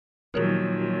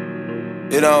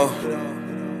You know,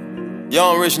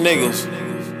 young rich niggas.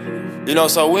 You know,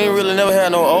 so we ain't really never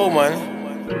had no old money.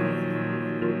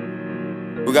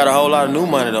 We got a whole lot of new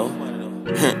money though.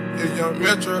 If young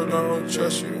Metro don't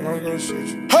trust you, I'm gonna shoot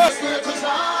you.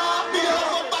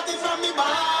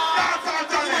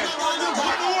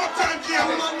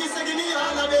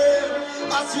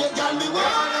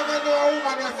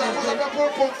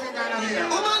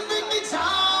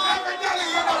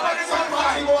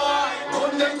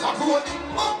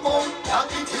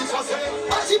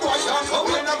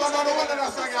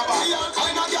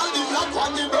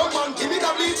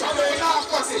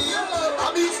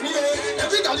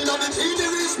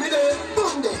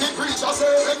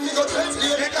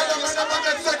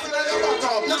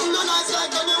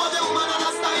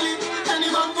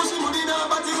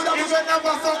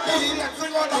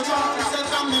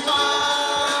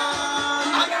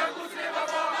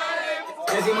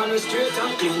 Every man is straight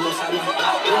and clean, must have love.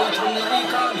 You want to know the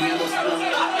car, you must have love.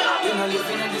 You know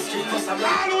living in the street, must have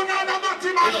love. You know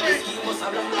the ski, must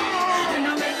have love. You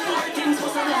know make more things,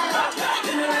 must have love.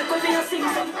 You know like when you sing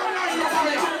some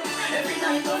every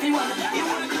night of the one, you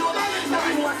want to know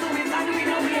nothing was so we can we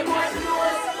don't make more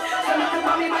noise. So nothing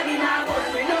about me body now, but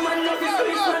we no man love is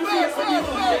rich and fear for you.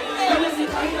 You know see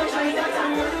I don't try that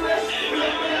and run away.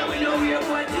 We know we are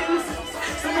more things.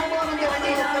 So no one get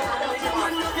money now.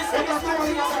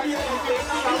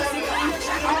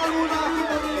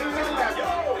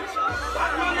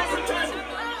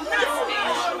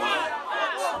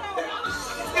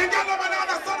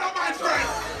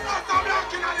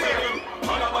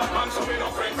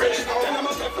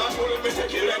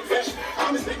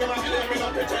 I'm speaking of them in a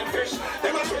pretend fish.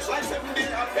 Them a twist like 7-day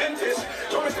Adventist.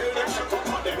 Don't tell them shut up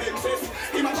on them insist.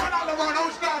 He ma turn all around how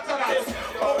start to this.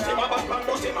 Out him a Batman,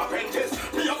 don't him apprentice.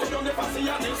 Me up to the fussy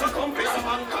and it's a compass. A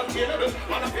man containable.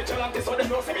 Man a picture like this so they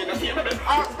know me in the attainable.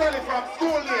 Ask Belly from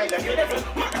school here. The beautiful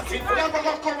magazine. Never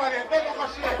go cover it. Never go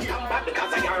share. I'm bad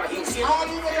because I are a insane. All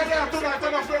you know you're there tonight.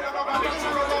 You're not afraid of a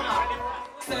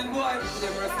send boy,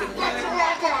 them rusting boy.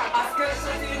 Ask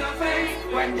questions in a face.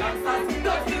 When youngsters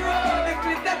touch the road, they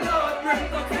clip the blood,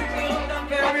 breath up the cloud and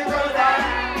bury the road.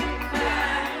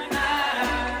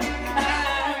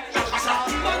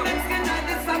 But them skin like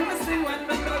this and me sing when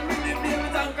me done with the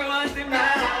David and come on to me.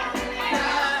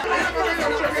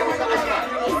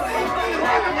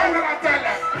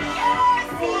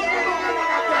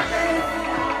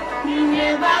 You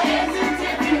never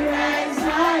hesitate to rise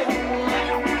high.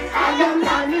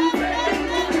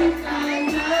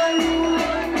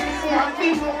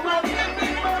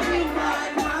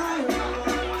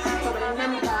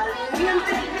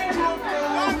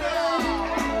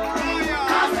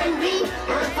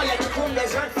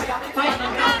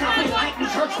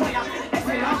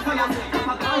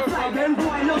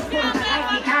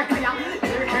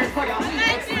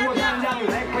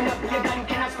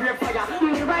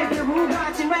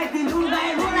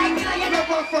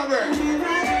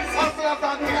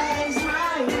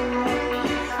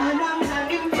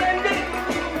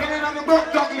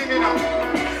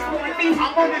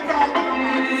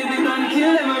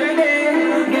 Kill them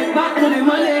already, get back to the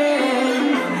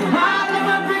money. All of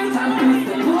my brains and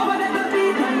crystals, over the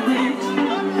beat and teach.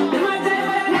 They might tell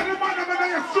you, when the man over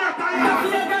there straight to you,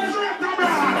 straight to me.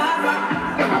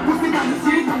 They might push it on the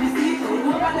street,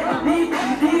 over the beat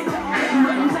and teach.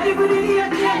 Man, say for the ear,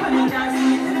 yeah, when you can't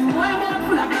see it. Boy, I'm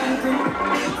full of country.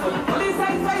 So the police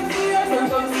ain't fight serious, and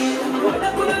don't see it. What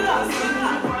they put the last one.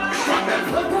 From them,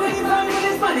 look who is on with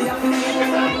this money, I'm going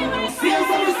to see us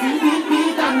on the street,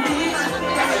 beat and teach.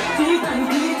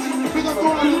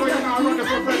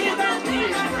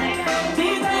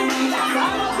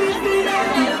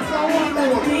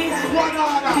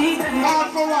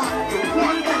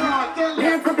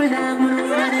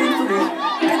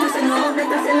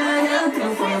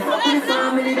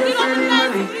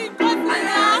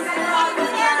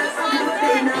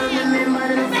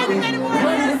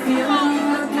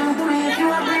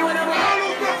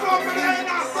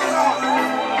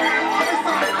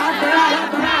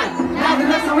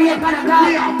 We ain't gonna go.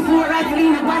 Four rifle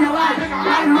in the one wall.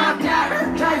 One mark car.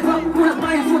 Drive up, pull up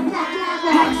on foot.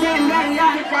 Take same guy,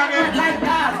 yeah. Like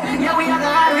that. Yeah, we are the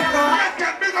hard, we are the hard.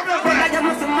 I just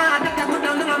must have mad. I put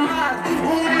down to the mad.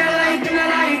 Who me a like, and I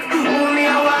like. Who me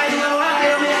a why, and a why.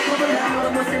 Who me a couple of them.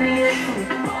 Who must have me a shoe.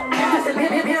 I said,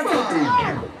 baby, I'm talking.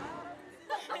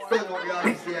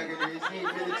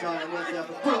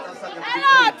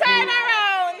 Hello, turn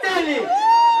around. Nelly,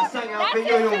 I sang out for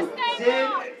you. See?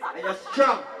 And you're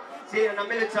strong. See, in the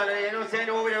military, you know, saying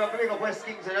over there, big up West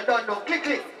Kings, and I don't know,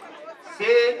 click.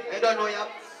 See, I don't know, you're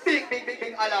big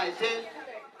ally, see?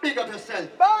 Big up yourself.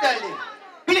 Tell you.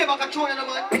 Play back a tune on the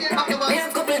man. Play back the man. Me a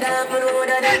couple dark man road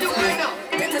and Hey, you right now.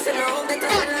 better say no, better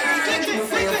say no. You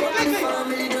for your fucking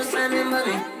family, just remember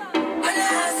me. When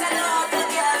I say no, the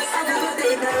girls, I never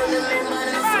take that on the men, man,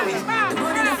 I'm free. The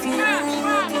money that feel me,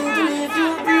 walking to me, if you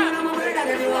feel I'm a bird, I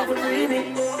never walk with me.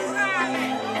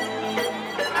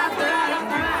 After all,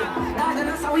 dog, and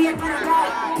that's how we ain't gonna call.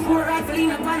 Four rifle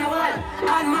in up on the wall.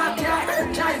 On my car,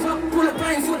 drive up, pull up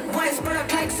on foot, voice spread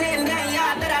up like saying that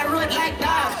yard that I rode like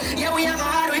dog. Yeah, we a go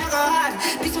hard, we a go hard.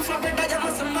 This is from the dog,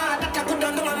 I'm some mad, that I put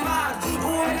down to my mouth.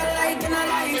 Who in the light, in the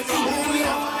light? Who we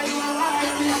are, you are,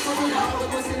 we are for the love, the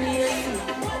boss in the air.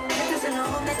 Better say no,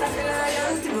 better say no,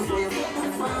 young to before you fuck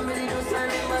with family, just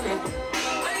remember me.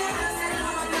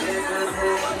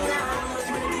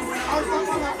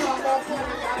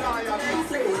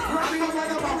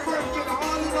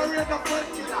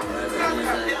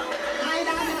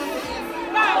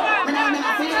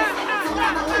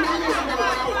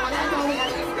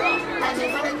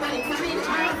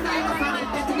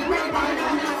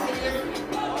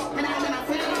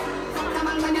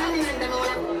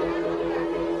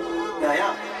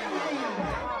 Yeah.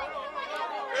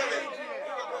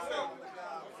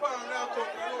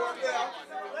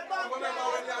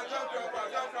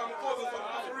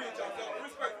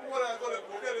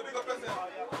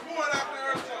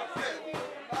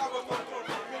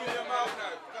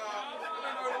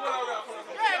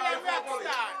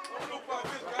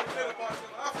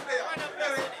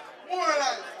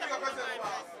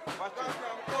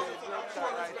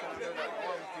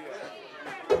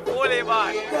 Holy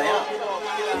man.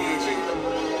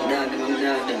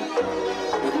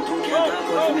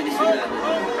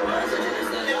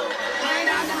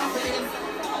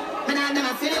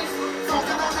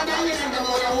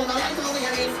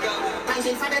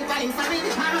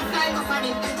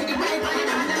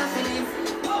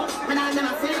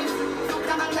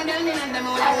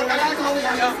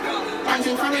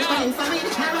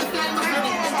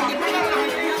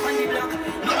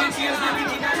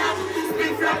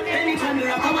 Anytime you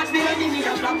rock, how much bigger than me,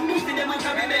 I'm black. Most of them are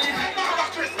carry belly.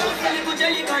 Little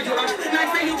jelly card you rock, like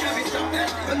say you carry stuff.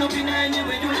 Run up in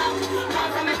anywhere you laugh.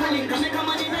 Cause I make a link, I make a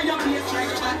money in your place like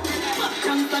a bat.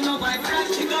 Jump on no vibe,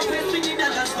 flash, she got press with it,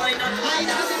 that's why not.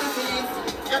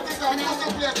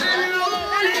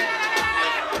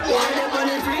 I want them on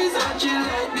the freeze and chill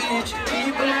like beach.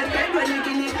 People like that when they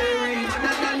can eat their reach.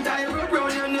 That damn tie rope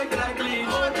round your neck like leech.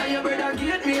 Oh, tell your brother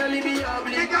get me, only be a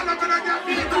bleed.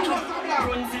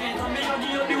 Run seat, and me a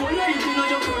give you the one I eat in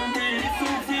your front teeth. So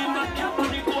see that cap on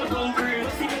the cold concrete.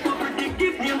 See the copper dick,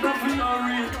 give them coffee or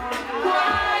real.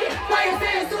 Why you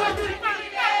say so to the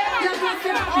just not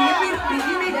to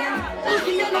give me them.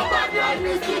 Looking at no bad man,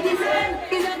 Miss Kitty friend.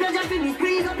 Is a pleasure to me,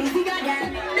 squeeze up his figure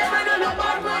again. Never know no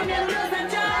bad man, them lose a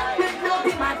child. Make no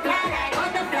big man fly like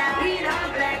butterfly. Read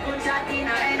up like good shot in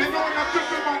a head.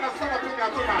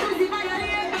 Lucy violate.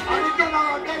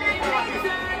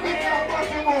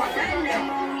 Send them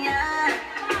home, yeah.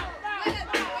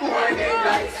 Boy, they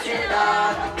like straight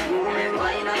up. Moving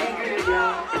wine and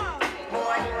graveyard.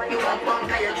 Boy, you a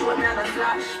punk and your throat never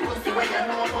flash. Pussy when you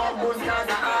know about booze cause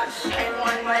a ash.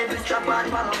 M1 rifle strap on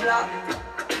from a block.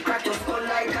 Crack your skull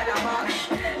like a calabash.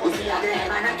 Pussy a the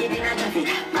head and a kid in a traffic.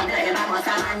 But the head must a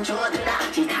man show to the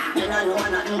cheetah. You don't know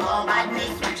nothing about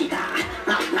badness, machita.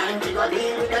 Knock 90 go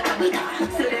deal with the capita.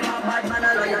 Say them a bad man a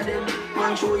lawyer them.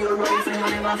 Man show your rifle you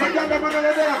never fight.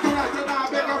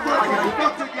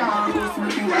 Marcus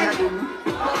make you wire them.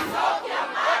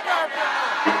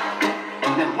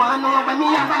 Them want know when me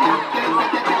have a knock.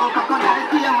 Get your crocodile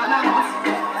here man a bust.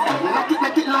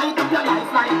 Make it light up your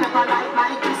life like pepper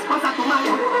like this. Cause I to my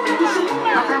own. You see,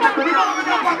 nothing but the rock.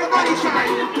 Everybody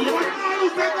shine in peace.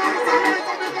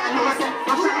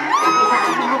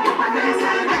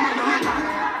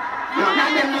 None of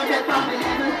them know that from the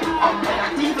level. But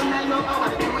not even I know how I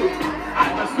do it. I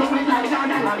just do it like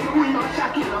Jordan. I'm doing no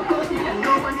Shaquille or Cody and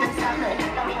no one can stop me.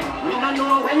 We don't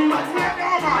know when but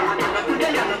I'm not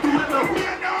today, I'm not tomorrow.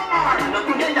 I'm not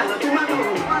today, I'm not tomorrow.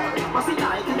 What's it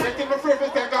like?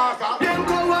 Them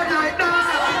go out like that.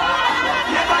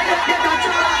 Never yet get a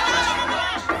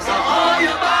chance. So all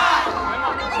your back.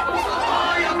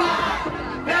 All your back.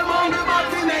 Them on the back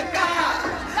to make car.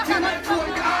 To make food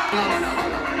car.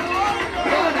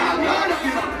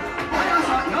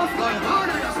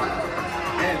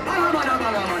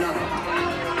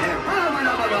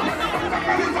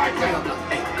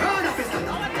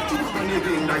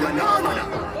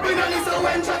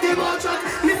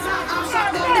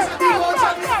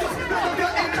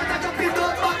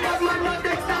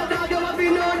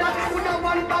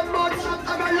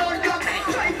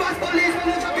 Police,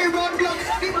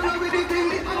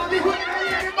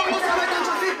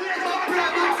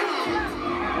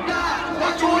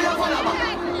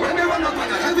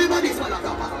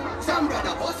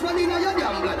 in your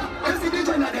damn blood. You see the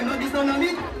joint of them, not this none of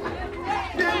me.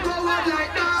 Them go out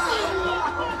like that.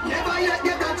 Never yet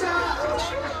get a charge.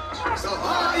 So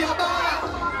hold your bar.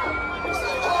 So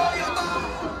hold your bar.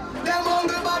 Them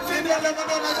hungry bad for them. Never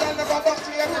done a job, never bust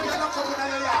you. Every man up coming on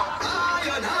your yard.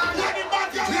 Iron hand. Let the bad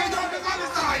you lay down the other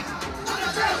side.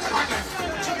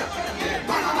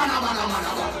 Bana, bana, bana,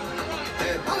 bana, bana.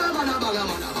 Bana, bana, bana,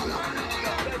 bana, bana.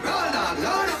 Roll down,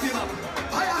 load up him up.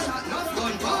 Fire shot, not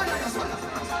gun, powder your swallow.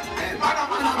 Bana,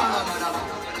 bana, bana, bana, bana.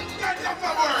 Get your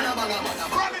power. Bana, bana, bana,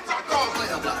 bana. Run it out.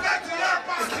 Let the air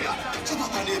pass you. Chop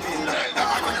up on the pin.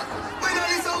 When I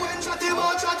listen when shot him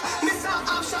out shot, Mr.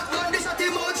 Half shot, gun, this shot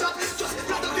him out shot. Just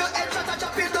flat up your head, shot and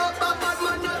chop it up. Bad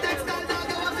man, no text and dog,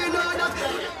 you want to know that.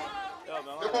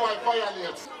 The boy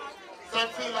violates. Some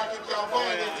feel like if you're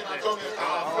violating a Jamaica,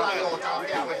 fly out of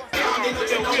the way.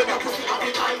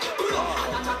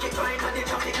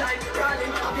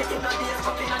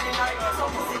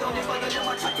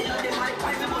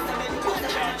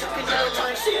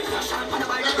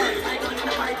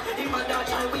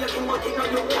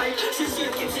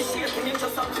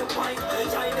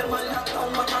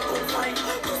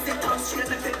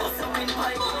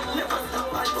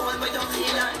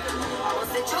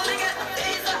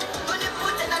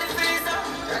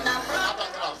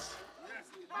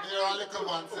 A little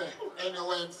man say,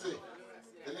 anyway him say,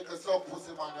 the little suck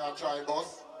pussy man you try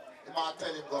boss, he might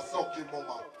tell him go suck your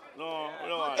mama. No.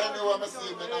 Anyway I see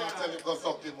him, I tell him go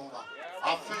suck your mama.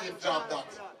 I feel him job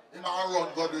that. He might run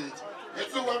go do it. You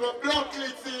see when the blood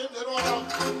clean see him, you know what?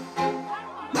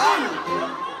 Bang!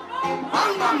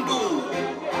 Bang bang boom!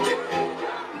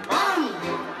 Bang!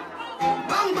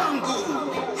 Bang bang boom!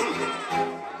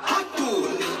 Hot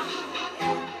tool!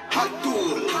 Hot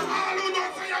tool! All who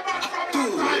don't say about from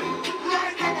that time,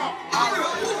 right come up.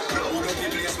 Alright, round up the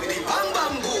place with the bang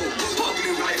bang boom.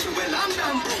 Ugly rifle with lamb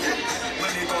damn boom.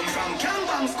 When they come from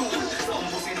Kangbang school, some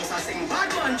pussy does a sing bad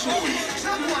man tune.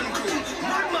 Shot one crew,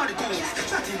 mad goons.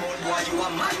 Chatty mouth boy, you a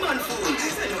madman fool.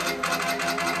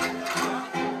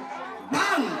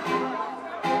 Bang!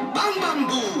 Bang bang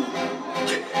boom!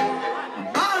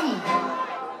 Bang!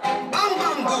 Bang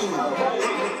bang boom!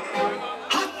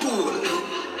 Hot tool!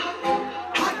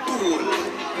 Hot tool!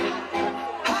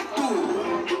 Hot tool!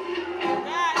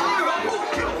 Alright,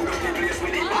 round up the place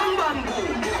with the bang bang boom.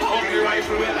 Ugly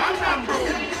rifle with lamb damn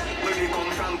boom. When we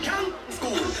come from camp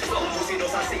school, some pussy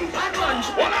does a sing bad man.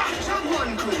 Shot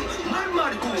one crew,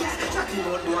 mad goons. Chatty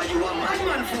mouth boy, you a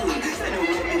madman fool. Send a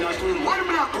rope in a tool, one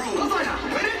black room. Governor,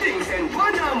 when the thing send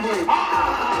one damn boom.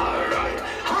 Alright,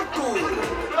 hot tool.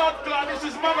 Blood clot, this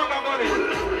is mama money.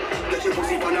 Let your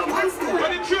pussy on a one stool.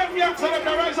 When the train me up, tell them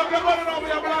to rise up your money now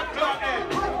with your blood clot head.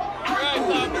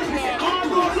 Hot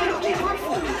tool, so lucky, hot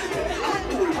fool. Hot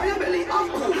tool, for your belly, hot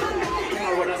cool.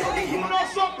 Now when I saw the human. No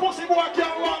some pussy boy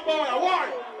can't walk boy, why?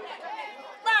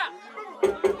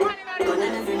 Gonna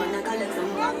every man a collect some.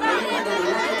 I don't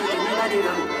like it, you nobody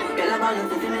wrong. Girl a ball of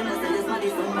the feminine, so this body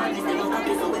some man. This them a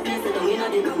copy, so we place it down in a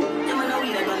the gun. Them a know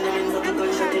we the gun, them ends up a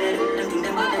gunshot in it. Them think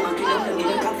them bad, them a kill them, them in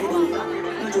a coffee gun.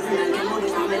 No juvenile game, how this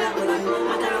time me lock me gun.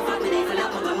 Matter of fact, me dey fill up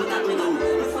my gun, me got me gun.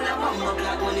 Me full of bomb, but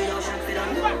like money, no shot for them.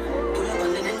 Pull up on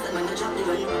the ends, and man a chop the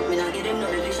gun. Me not get them, no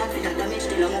really shot for that damage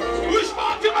the lung. Which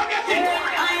part you a getting?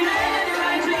 I ain't in the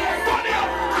right place. Funny up.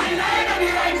 I ain't in the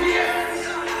right place.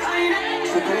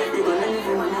 She collect the gun and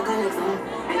every man a collect some.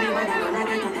 Everybody gonna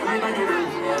get it, everybody run.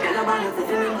 Girl a ball of the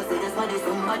film, but say this body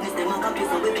some badness. Them a copy,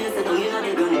 so we place it down in a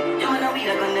the gun. Them a know we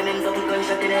the gun, them ends up a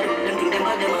gunshot in it. Them think them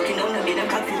bad, them a kill down, them be them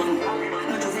cocky gun.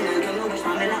 No juvenile game, no wish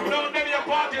man, me lock me. No, them your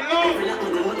party low. Me lock me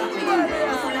gun, me got me gun.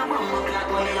 Me full of bomb, but like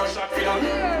money, no shot for them.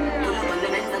 Pull up on the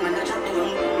ends, and man a chop the gun.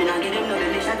 Me not get them, no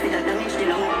really shot for that damage the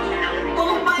lung.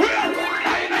 Oh my God.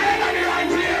 I ain't in the right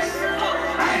place.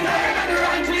 I ain't in the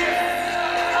right place.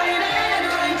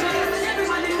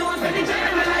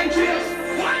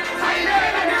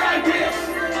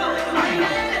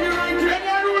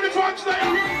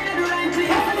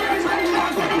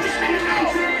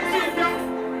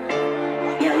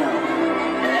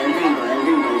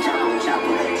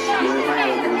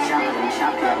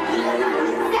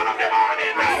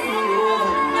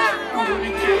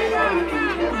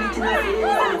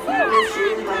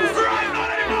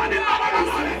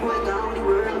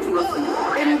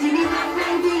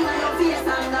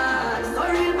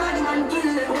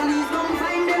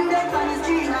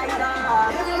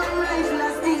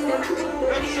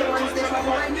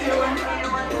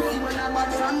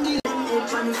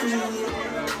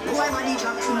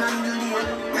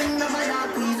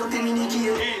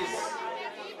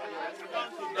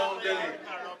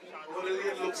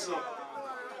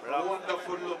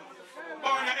 Wonderful look.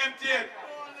 Born MTN.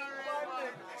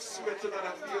 swear to God,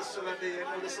 I feel so that day.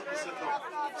 I know this is now.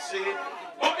 See?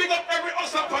 But big up every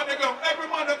us up on the ground. Every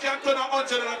man who can turn 100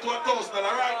 to $1,000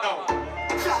 right now.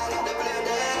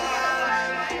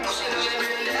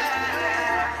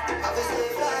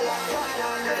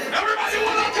 Everybody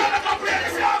want to turn up and play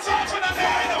this dance off for the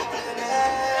day.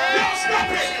 Don't stop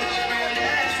it.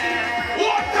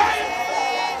 One time.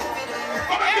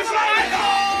 Come on, fly right now.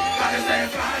 Gotta stay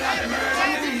fly like the birds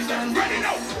on the season. Ready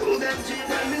now.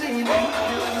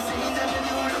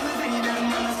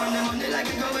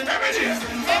 Every day.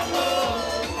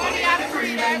 Money and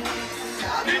freedom.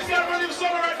 This guy running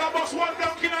summer right now, boss one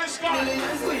donkey and sky.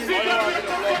 See that we're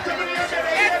comfortable in your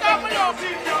Yes, I'm enough.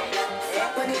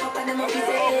 When you up on the movie, say,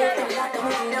 don't let the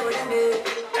movie know what I do.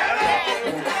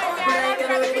 Like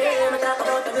every day, I'm talking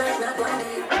about the blind, not one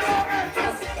day.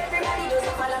 Everybody does a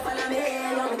follow me,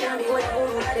 I'm gonna be what I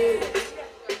want to do.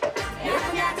 You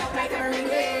can talk like every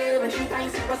day, but you find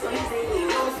super so easy.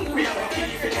 We have a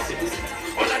key for the city.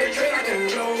 All of the dragon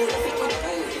roll.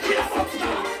 We have up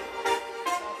now.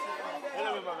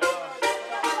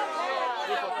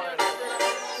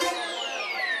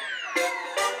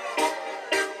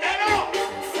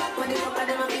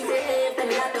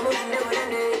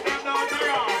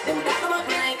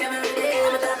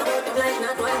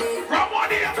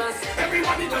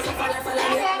 Everybody does a follow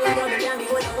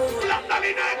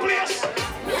in that place.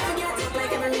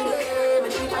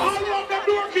 All of them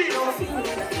door key.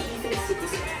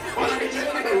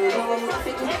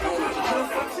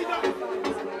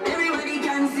 Everybody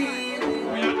can see it.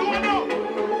 We are doing now.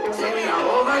 Say we are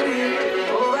over there.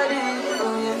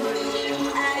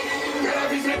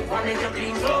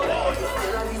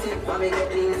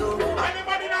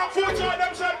 Anybody now foot on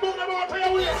themselves, move them out of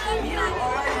your way.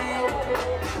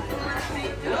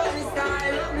 Love me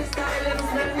style, let me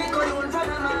smell me cologne from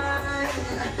my mind.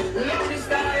 Love me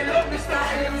style, let me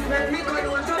smell me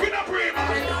cologne from my mind. We don't pray, man.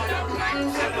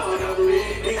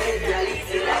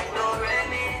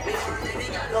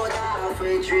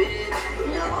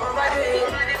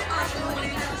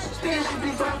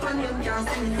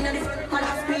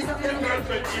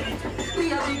 We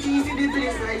have the keys to the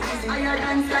place like this. I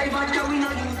dance like vodka, we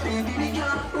not use baby. We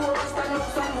can't stand up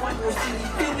someone who see.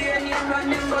 We wear name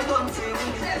and them go country.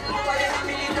 Over there a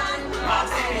militant.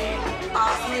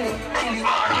 Ask me, kill it.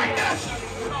 Alright, that's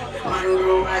Man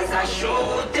grow as a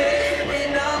show day. We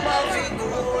know about it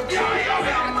good.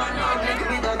 From man not make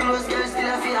with a close girl still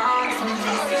a fi ask me.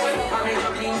 I make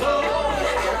you clean so.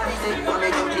 I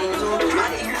make you clean so.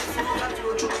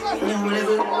 New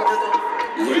level.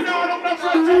 we know them the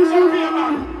front from some here,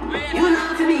 man. You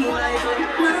not to be like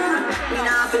me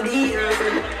not to be here.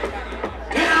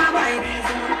 You not buy me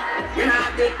food. You not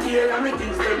take care of me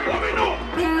things. What we know?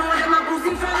 Me know them a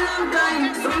pussy from long time,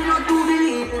 so me not to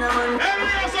believe in a man.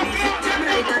 Areas of clothing.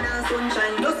 Brighter than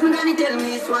sunshine, just me gonna tell me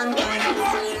this one time.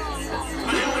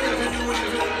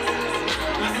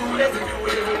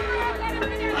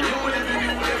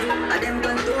 I them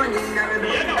done torn in the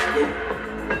rebel.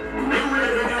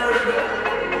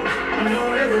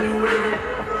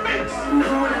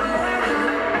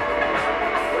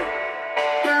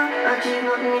 I keep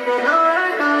nothing if you don't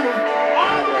work on it.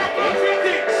 All the way to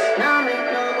critics. Now make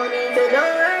no money if you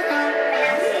don't work on it.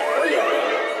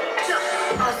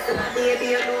 Hustle a baby,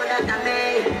 you know that I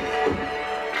made.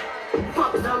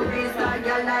 Fuck some real star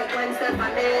girl like Gwen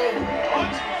Stefani.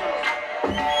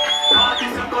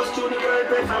 Artists that goes through the world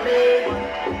pray for me.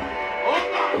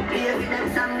 Play with them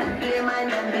song, them play mine,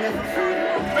 them play for fun.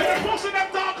 When the pussy them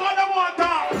talk, all them want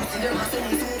talk. See them a sing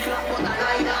too flat, but I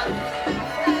like that.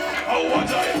 Oh,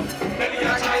 what are you? Then you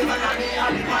drive and I be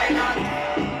on the pilot.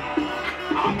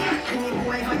 Any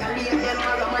boy for your late, them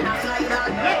a rum and a fly that.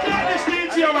 Let's get this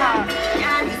stage here, man.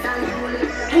 Yeah, this and cool.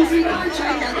 Pussy don't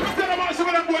try that. Tell them about some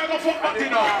of them boys go fuck that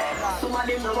thing up. Some of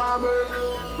them no want work.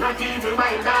 Not even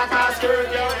my daughter's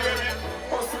skirt.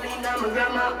 Hustling and my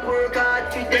grandma work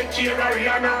hard to take care of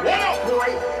Rihanna.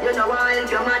 Boy, you know why help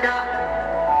your mother.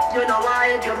 You know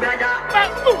why help your brother.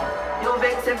 You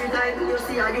vex every time you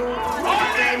see a you.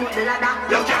 Climb up the ladder.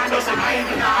 You can't just hide.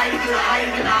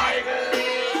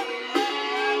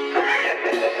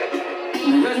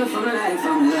 Running from the life,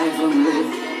 from the life.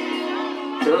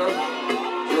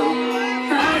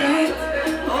 Alright,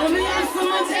 hold me up so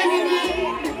much enemy.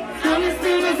 I'm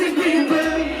still missing people.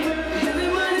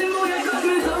 Everybody know that got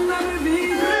me some of me.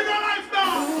 Live your life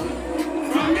now.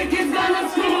 From the kids gone to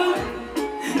school,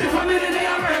 the family they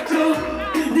are work too.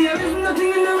 There is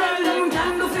nothing in the world that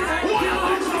can do for them.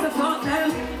 So fuck them.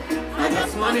 I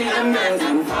just money and girls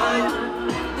and fun.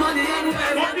 Money and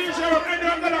girls. What do you say? Any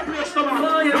of them place to man?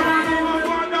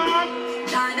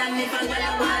 Jordan, if I'm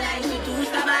gonna go like she too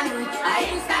stubborn, I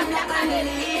ain't stand black on the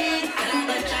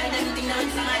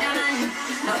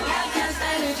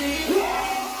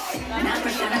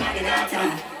pressure, I got it that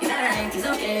time. It's alright, it's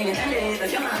okay, you can live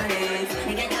if you want it.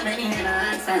 You get your money in the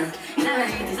answer. It's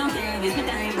alright, it's okay, waste my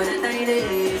time, but it's 30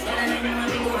 days. But I know you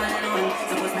want to go all alone.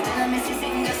 Suppose my time is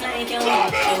sing just like you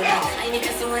want. I need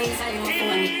to so inside your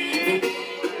phone.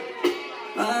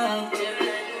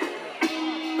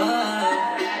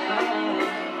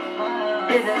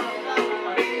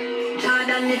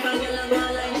 Jordan, if I get a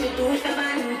girl like me too,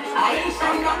 I ain't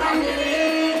stand up on the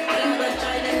way. I'm gonna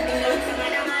try them to look for my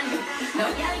man. No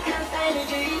girl can style the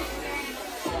dream.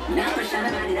 Now we're trying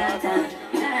to body that time.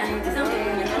 It's alright, it's okay,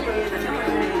 you're not brave, but you're right.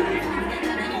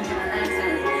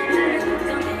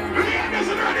 It's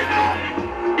already now.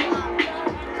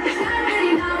 It's not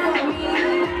ready now for me.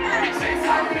 Since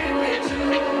I've been with you.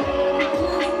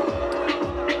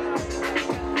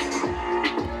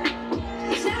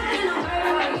 It's not in a word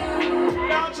for you.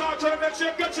 Now talk to them, let's see,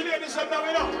 get your ladies up now,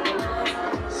 you know.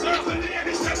 Serve the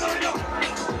ladies up now, you know.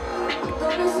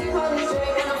 Gonna see all this way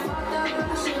when I'm fucked up,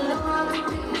 but she know how to be.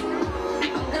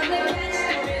 I'm gonna catch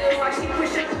her, really watch me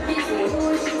push up, be so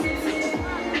she tipsy.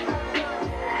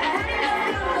 I had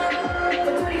enough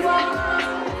for 24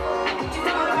 hours. You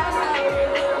talk about style,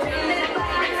 really let it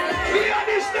fly. We are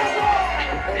this number.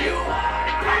 You are.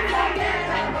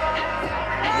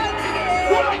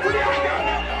 What up to the other girl?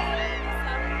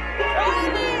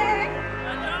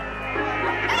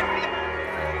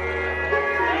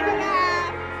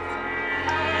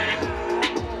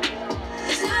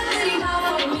 It's not really now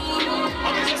for me.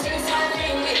 Since I've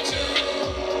been with you.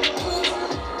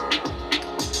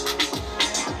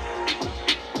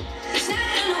 It's not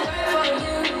in a word for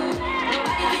you.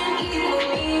 Nobody can equal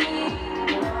me.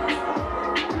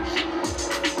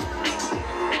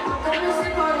 I'm gonna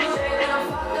slip on the straight when I'm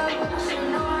fucked up, but she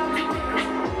know how to be.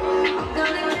 I'm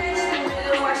gonna catch her,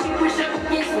 really watch me push up,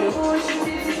 yes, oh, she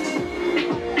tipsy.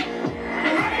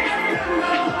 I had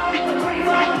enough for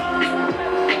 24 hours.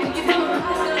 You come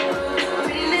across the road,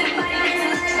 pretty little body, it's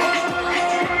like,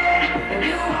 and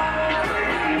you are.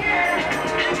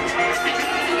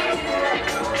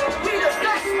 We the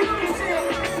best music.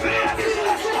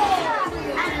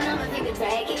 I don't know if you could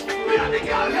take it.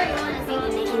 I wanna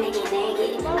see you naked.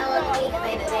 I wanna be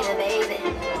the baby.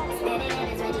 Standing in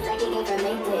his ranges like he came from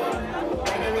Maytag.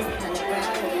 Like it was sitting on the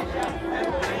ground.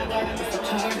 I got just a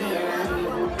can't be around you.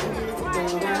 I'm just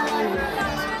sitting down.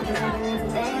 Cause I'm doing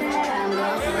some things that I'm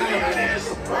going to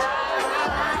do.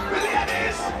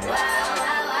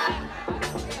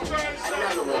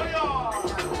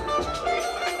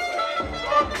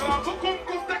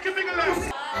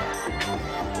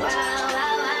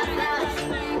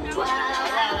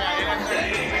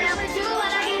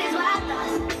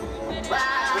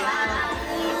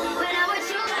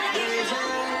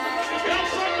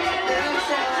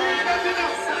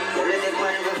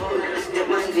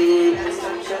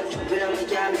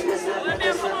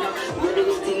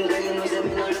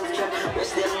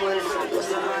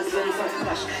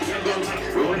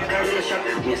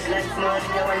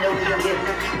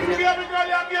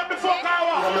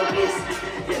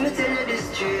 Let me tell you this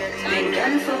truth. We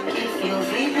can fuck if you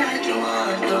feel like you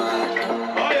want to.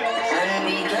 And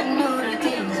we can do the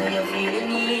things where you feel you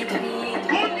need to.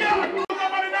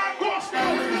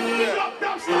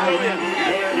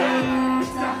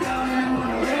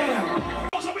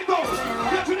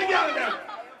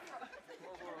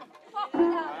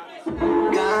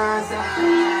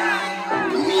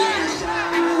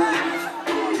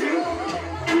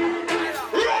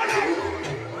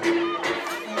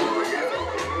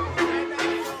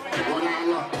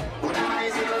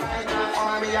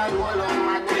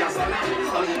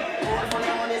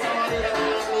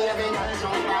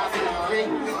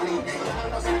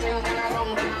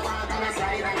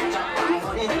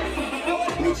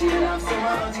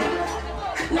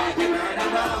 Like the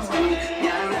murder of me,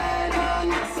 you're right on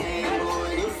the same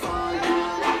boy, you fall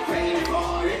down, I pray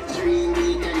for it, dream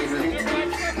weekend is lit,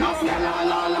 now feel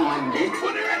all on Monday.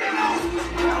 Put it ready now.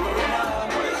 I'm a real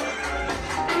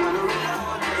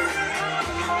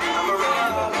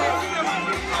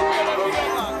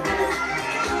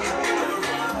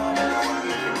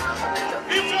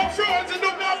If your friends and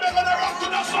the man they're gonna rock to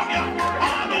the song, yeah.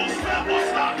 All those people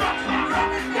start rock.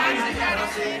 That's the kind of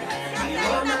shit.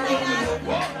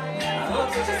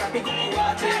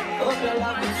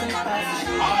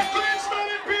 All clean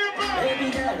smelling people. Baby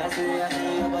girl, I say I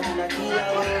see your body like you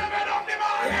are. Living up the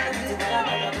morning. Living up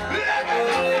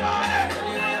the morning.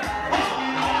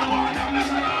 I want them to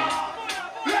say,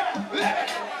 live.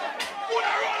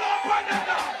 Wanna roll up on them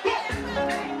now?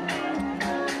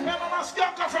 Remember my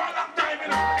skanker for a long time, you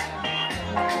know.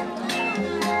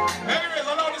 Anyways, I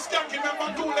know the skanky remember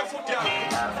two left foot, yeah.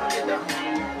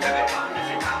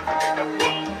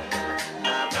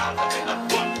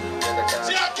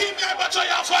 try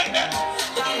to fight them.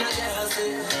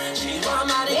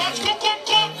 Watch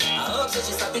Kukum.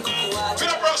 We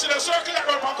are brushing the circle that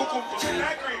run from Kukum.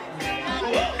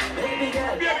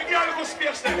 Baby girl, look at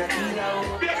space there.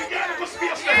 Baby girl, look at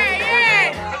space there.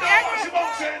 I don't want to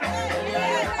bounce in.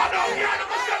 I don't care,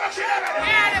 look at space there.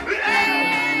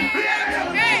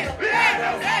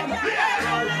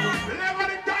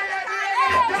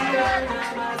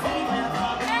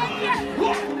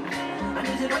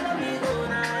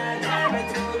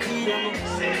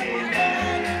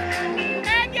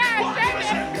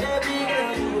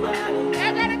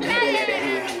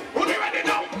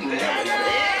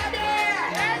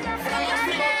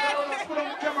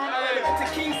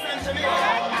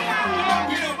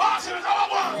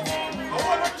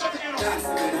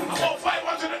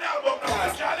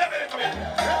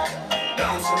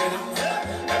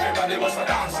 Everybody was a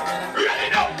dancer. Ready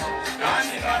now?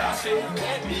 Dancing, dancing.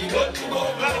 Be good to go.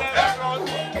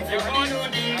 Everybody know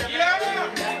the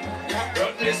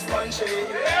run this country.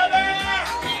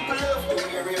 People love to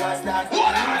hear it was that.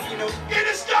 Get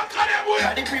this jump on them way.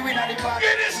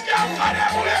 Get this jump on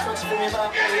them way.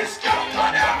 Get this jump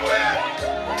on them way.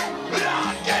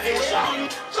 Get this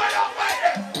jump. So you fight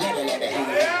it.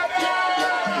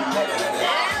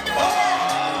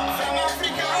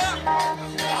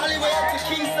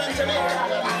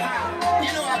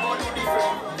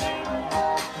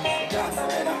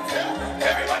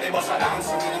 Everybody must have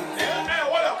dancing. Hey,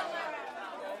 what up?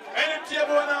 Any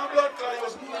table in our blood clot, you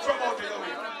was moving from out of your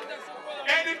way.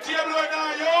 Any table in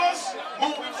our yours,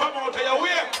 moving from out of your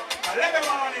way. 11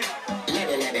 morning.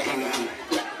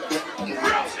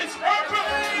 Rouse, it's purple.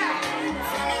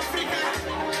 From Africa,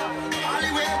 all the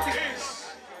way to East.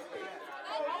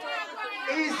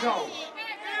 East out.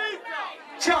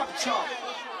 Chop, chop.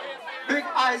 Big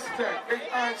iceberg, big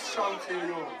earth strong to you.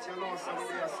 You know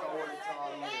somebody else I want it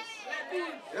always.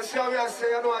 You see how we are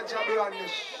saying, you know a job on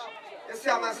this. You see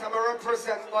how I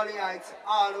represent Bonnie Heights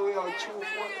all the way out through 4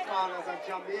 corners of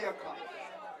Jamaica.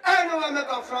 Anyway, I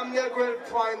go from Negril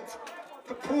Point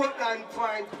to Portland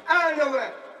Point.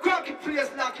 Anyway, cracky place,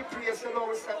 lucky place, you know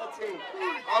we set the thing.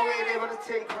 And we ain't able to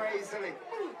think crazily.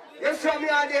 You see me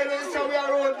out there, you see we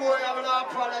are road boy, I'm going to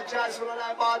apologize for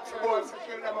like Baltimore, so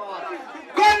kill them all.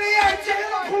 Go in here, tell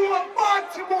you poor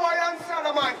Baltimore and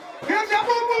Solomon. Here's a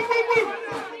boom, boom, boom, boom.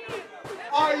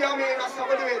 Oh, you mean that's how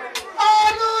we do it. Oh,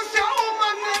 lose your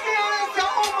woman, let me honest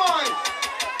your woman.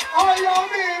 Oh, you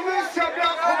mean, Mr.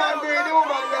 Black woman, bring the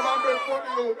woman, them and bring for the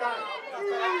youth.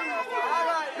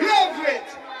 Love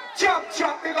it. Chop,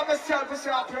 chop, big up yourself, you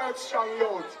say, approach strong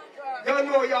youth. You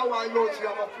know you want youth, you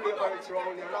have a flavor it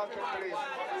around you, not your place.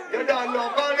 You don't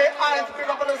know, go on the eyes, pick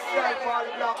up on the strike for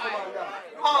the black woman there.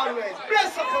 Always,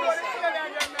 bless up on the side.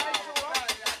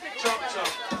 Chop, chop.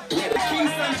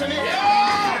 Kingston to me.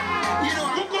 You know,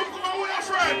 come on with your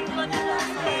friend.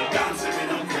 Dancing me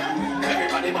up.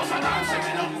 Everybody must have dancing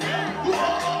me up.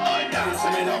 Whoa,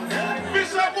 dancing me up.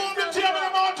 Mr. Move the table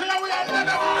about to you, we are the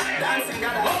morning. Dancing, we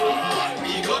got to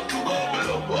go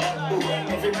below.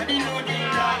 Everybody know the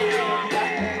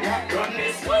run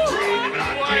this country.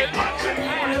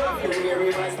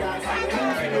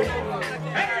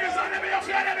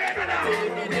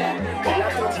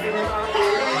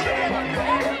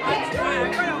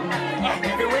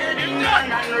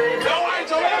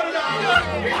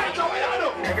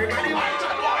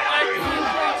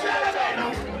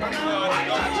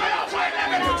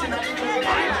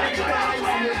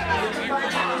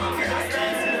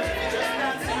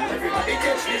 Everybody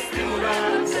catch this new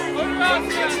dance. Everybody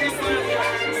catch this new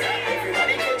dance.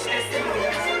 Everybody catch this new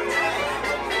dance.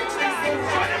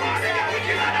 Somebody get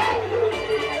wicked and know.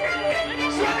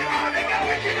 Somebody get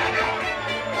wicked and know.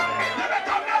 You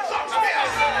better make some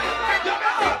space. You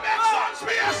better make some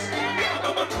space.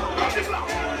 Rock the floor.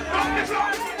 Rock the floor.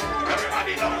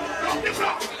 Everybody know. Rock the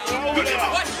floor. To the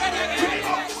box. To the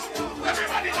box.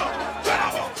 Everybody know. Turn a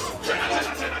box. Turn a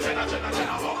box. Turn a box.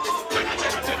 Turn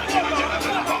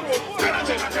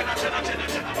a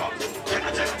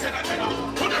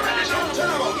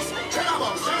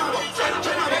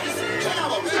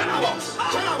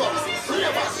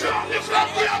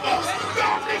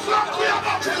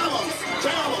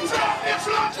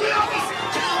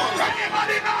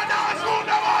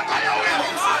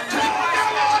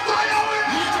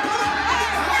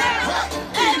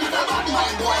Everybody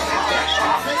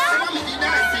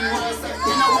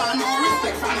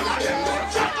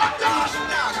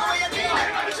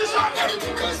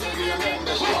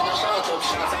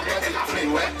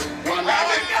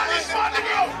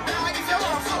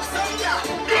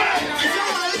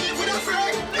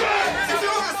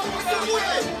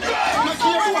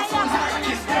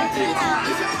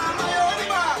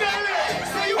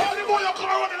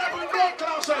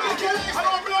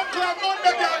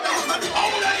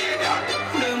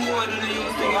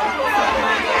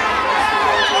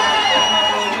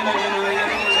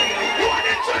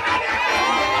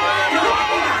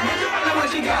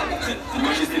girl.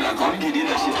 But she still a come get in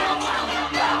the shit.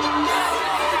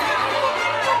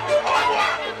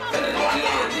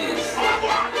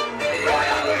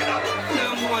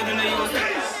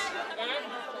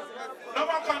 No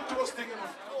one can toast thing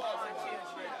enough.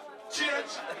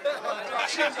 Change.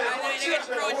 Change.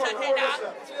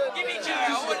 Give me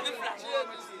Carol, hold the flash.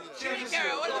 Give me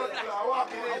Carol, hold the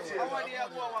flash.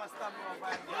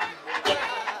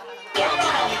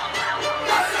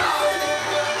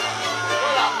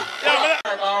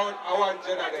 I want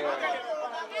Jenna there.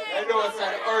 I know it's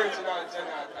an original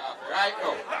Jenna talk, right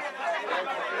now. I'm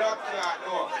not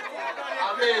no.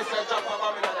 I may say jump up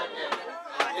on me again.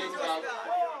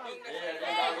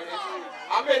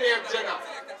 I may name Jenna.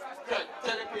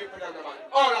 Tell the people that the man.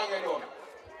 All I know.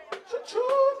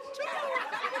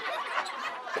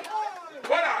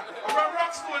 What up? I'm from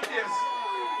Rockstone days.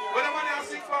 When the man has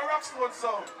sing for Rockstone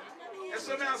song. That's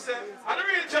what I say. I'm the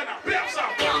real Jenna. Play up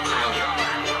song.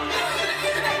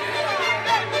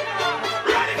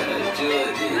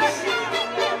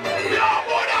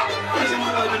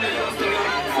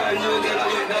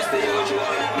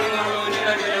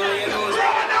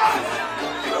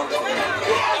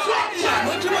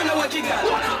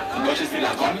 But she still a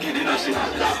come get in a shit.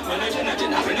 When I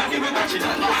Jenna, when I give it back shit. Was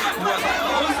like,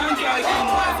 oh, some girl come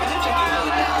wife and check it out.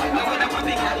 Never the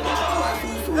puppy cat.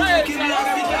 Give me a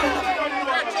stick out.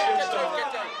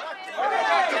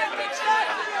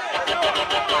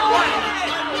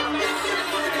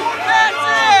 That's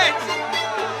it!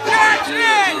 That's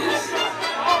it!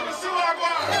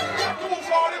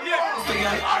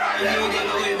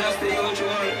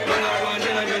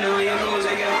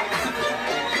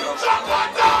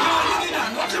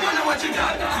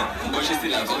 But she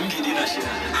still a come get in a shit.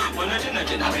 When I Jenna,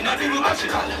 when I give it back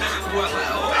shit. Was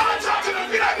like, oh, check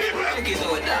it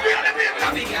out.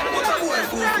 Puppy cat, what's a boy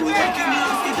fool? Give me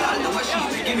a stick out. Now she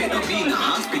give me the bean in the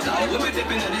hospital. When we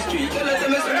step into the street, tell us the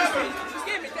message.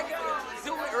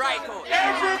 Right out.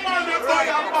 Every man that buy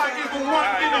and buy even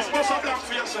one Guinness must have black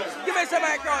for yourself. Give me some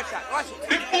crowd shot. Watch it.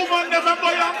 The woman never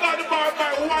buy and buy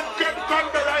one Cape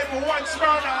Canberra, even one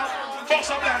Smyrna,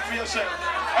 must have black for yourself.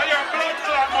 And your blood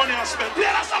clot money you spend. Play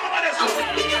that song about this.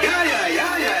 Yeah.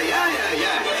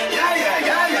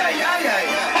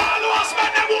 All who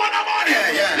spend them one money.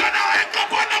 Yeah. You're not a cup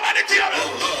on nobody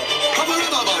table. Couple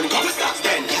rubber band, couple stocks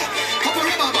then. Couple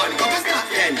rubber band, couple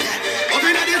stocks then. Up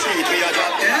in the street, we are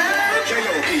drop dead.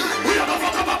 J.O.P. We are gonna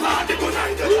fuck up a party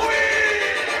tonight.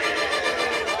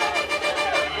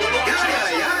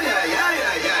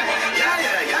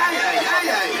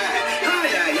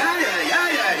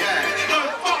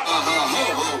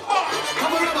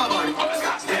 Couple rubber band, couple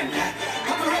stocks then.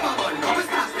 Couple rubber band, couple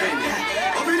stocks then.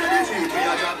 Up in the street, we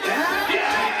are drop dead. We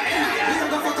are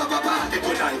gonna fuck up a party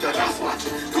tonight. Just watch.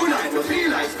 Tonight, we feel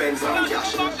like spend some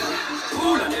cash.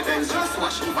 Cool on the Benz, just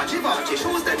watch. Givenchy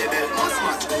shoes, then the belt must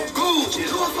match. Gucci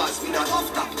loafers with a tough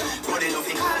top. Running off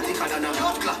the car thicker than a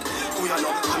blood clot. Who you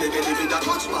know, I'm a belly with a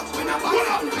touch back. When I back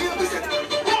up, we say,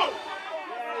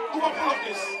 Who will pull up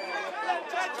this?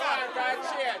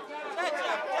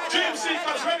 James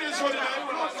Seekers ready to show the night.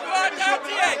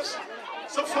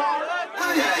 So far.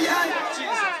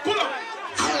 yeah. Pull up.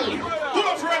 Pull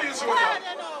up ready to show the night.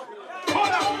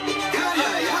 Pull up.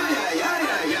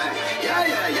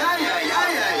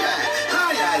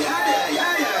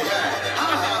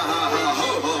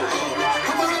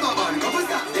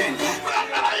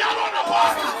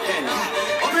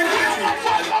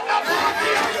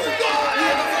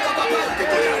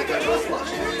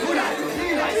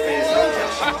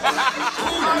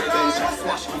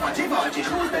 Givenchy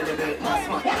shoes, then the belt must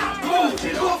match.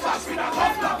 Gucci loafers with a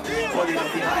tough top. Body up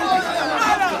behind because I'm a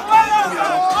hot clock. We are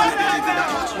not going to be with a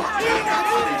touch mark.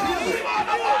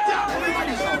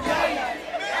 Everybody shout,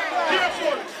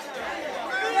 Careful.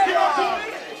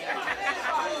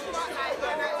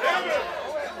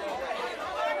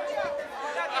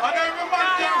 And every man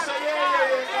can say,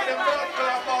 yeah, them blood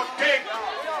clot about king.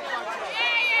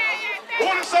 Who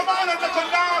is some man that can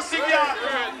dance again?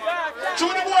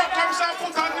 Through the boy comes and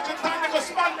put on little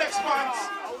spandex pants.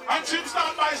 And she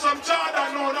start by some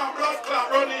Jordan, no, blood clot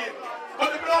running.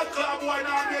 But the blood clot boy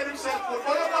now made himself good.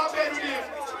 But you're not made with him.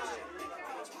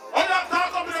 All that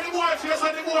talk up to the boy face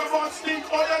and the boy about stink.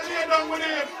 All you lay down with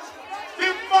him. The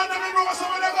man that know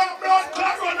some of them got blood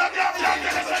clot run and they can't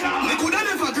get us now. We could have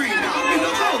never dreamed that we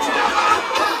no culture.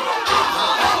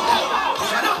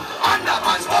 Shut up,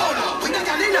 underpants, hold up. We not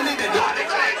gonna leave them.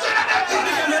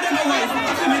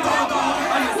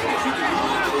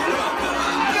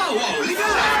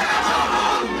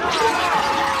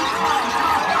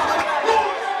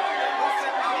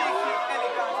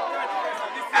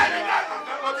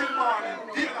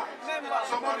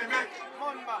 Somebody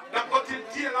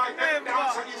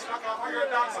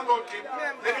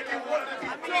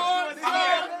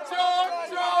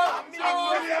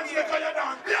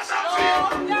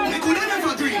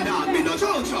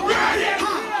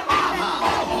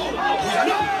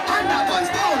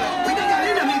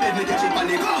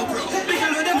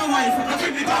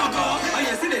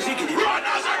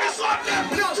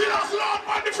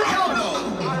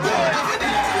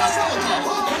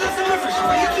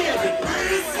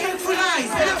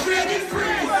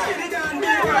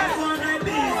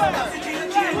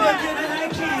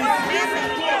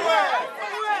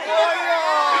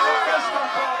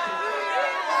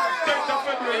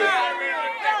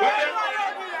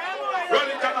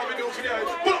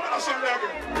Pull up on a Sunday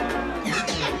again.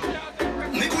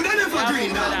 Me coulda never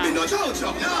green dog, me no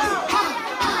chow-chow. Ha, ha,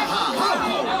 ha, ha.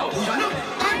 Who ya know?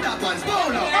 And that one's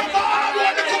bowler. Come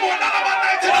on, come on, now about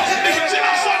 19. This is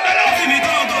a Sunday now. See me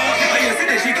go. I hear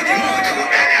say she get the mojo.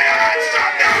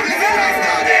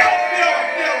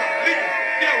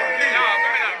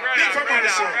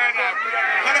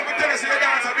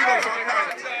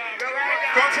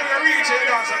 Come from your reach, you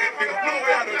dance and get big up. No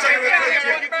way I do. Tell you what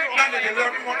you none of them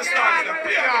learn from the start of the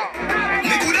play.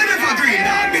 Me coulda never green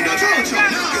dog, me no chow-chow.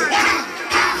 Ha,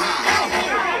 ha, ha, ha.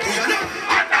 Who ya know?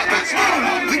 And that one's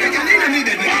bowler. We take a name and need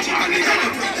it, make it cheap and make it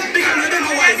up. Because we don't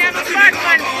know why it's not a thing.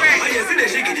 I hear say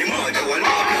she get the mojo. Blow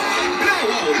out,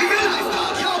 live your life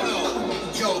dog,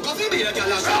 yo. Coffee be a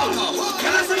girl a shout-out.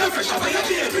 Girl a smell fresh up on your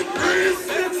favorite breeze.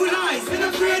 Full eyes, in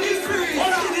a afraid it's free.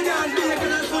 Sitting down, be a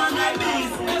girl a swarm like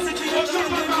bees.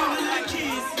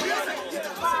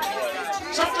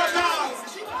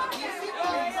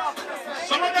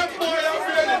 Some of them boys are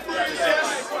really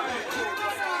breezes.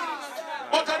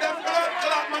 But of them blood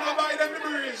clot man are buy them the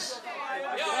breeze.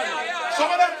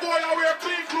 Some of them boys are wear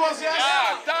clean clothes, yes.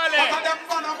 But of them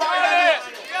man are buy them.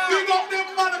 Big up them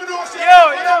man of those, yes.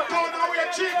 But them town are wear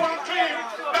cheap and clean.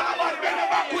 Then a man bend the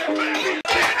back with clean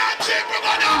and cheap, we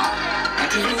go down.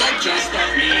 I think that just stop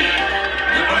me.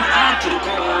 You want to add to the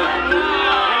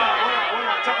core.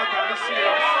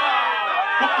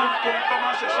 Come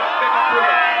on, shut up, take a pull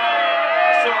up.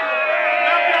 So,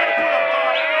 now we are the pull up,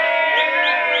 God.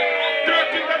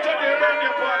 Dirty that you did around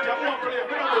your party, I'm going to play.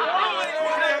 We don't go.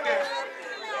 Play again.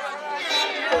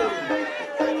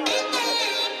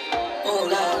 Oh,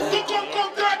 la, la.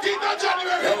 Come, dirty that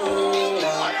January. On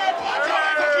your party, I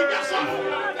like to keep your son.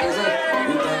 Is it?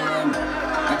 You can,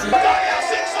 Fire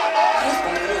 6 on us.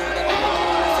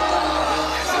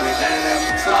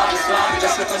 Swag,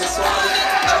 just look on the swag.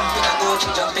 Jump in a Gucci,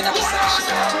 jump in a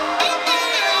Versace.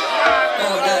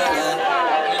 Oh, la, la.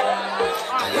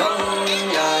 A young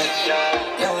guy,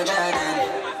 young Jordan.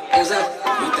 Is it?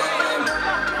 You can,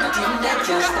 nothing that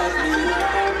can stop me.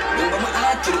 Remember my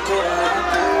heart to the core.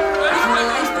 Live my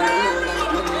life on the road.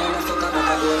 I'm not going to fuck up my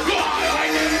girl.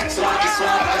 Swag,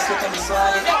 just look on the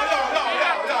swag.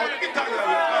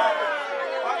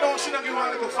 I know she don't give one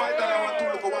little $5, one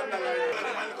 $2, $1.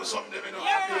 I look something, you know.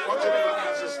 What you never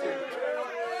can sustain.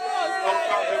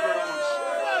 Thank you very much.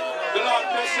 The Lord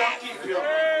bless you and keep you.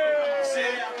 See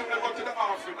you have to go to the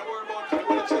offering. Don't worry about it.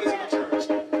 Go to church in the church.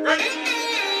 Ready?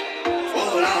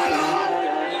 Oh, la, la.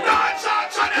 Dance on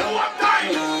Sunday one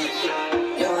time.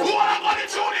 Who are going to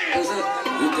tune in? Is it?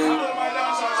 You can. I know my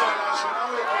dance on Sunday. So now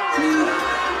we're going.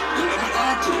 Remember my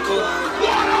heart to the core.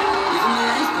 Living my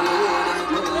life on the road.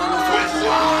 I'm not going to fuck up my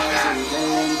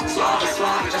girl.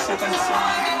 Swag, just look on the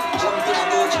swag. Jump in a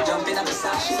Gucci, jump in a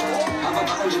Versace. Have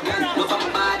about 100 grand, look at my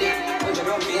body. 100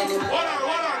 round for any man. Hold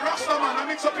on, Rasta man, I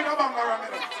mix up in a bangarang.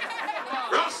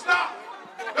 Rasta!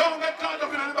 Don't get caught up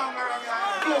in a bangarang.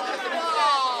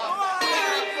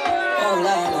 Oh,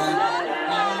 la, la.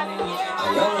 A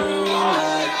young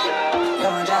lad,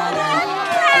 young Jordan.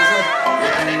 Is it?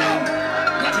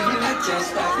 Not even that can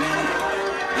stop me.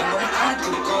 Remember my heart to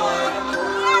the core.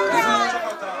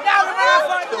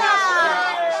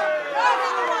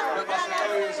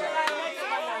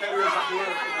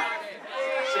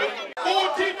 Who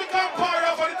teeth the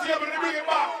Campari for the table and bring it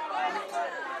back?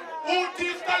 Who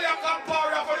teeth Talia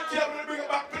Campari for the table and bring it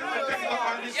back?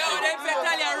 Yo, them say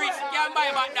Talia rich, can't buy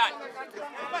about that.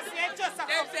 Them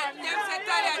say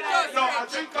Talia just No, I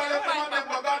drink Talia from them,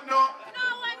 but God no.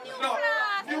 No,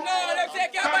 them say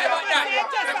can't buy about that.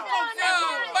 No,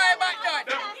 buy about that.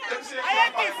 Them say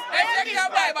Them say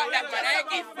can't buy about that, man. I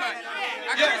gift, man.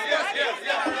 I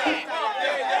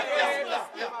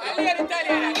lady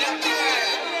Talia that.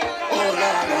 Oh,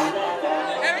 la, la.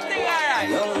 Everything alright.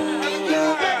 Young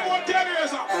lad.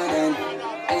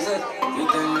 Is it? You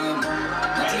can,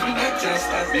 not even that can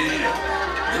stop me.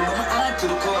 Remember my heart to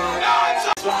the core.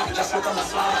 Swag, just look on my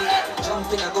swag. Jump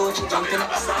in a Gucci, jump in a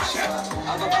Versace.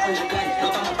 Have about 100 grand,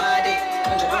 look on my body.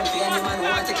 100 grand for any man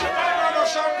who want to keep.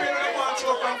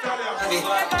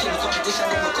 Keep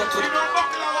competition in my cut with.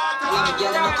 When the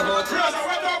girl don't come out.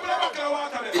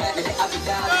 Be like the happy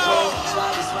dance.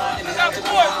 Swag, every time to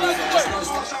come out. Just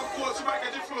non-stop.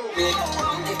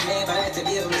 If never had to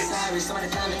be able to sorry. Some of the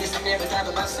time I disappear, but I'm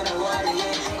about to know what I am.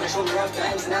 Gonna show me rough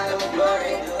times and all of my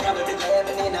glory. Probably think I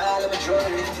ever need all of my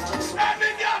jewelry.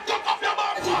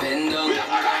 Bend down.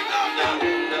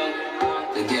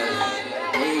 The girl,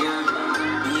 hey girl,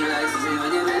 he likes to see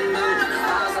when you bend down.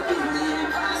 Eyes up in the air.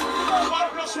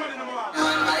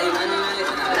 One by one night,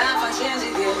 I laugh and change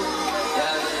it again.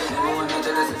 Yeah, everyone knows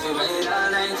that if you ride all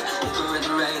night, you can ride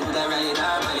right, would I ride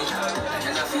all right?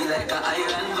 And I feel like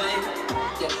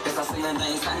I feel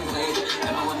nice and great.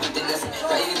 Remember when I tell us,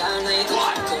 ride all night.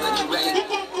 Come on, you ride.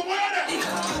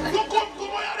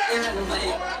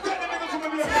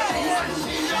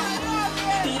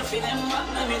 Do you feel them?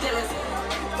 Let me tell us.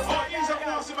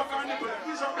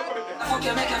 Fuck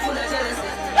you, make you full of jealousy.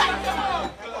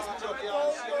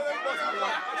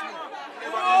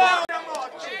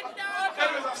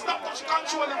 Stop touching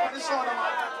control them on the sound, man.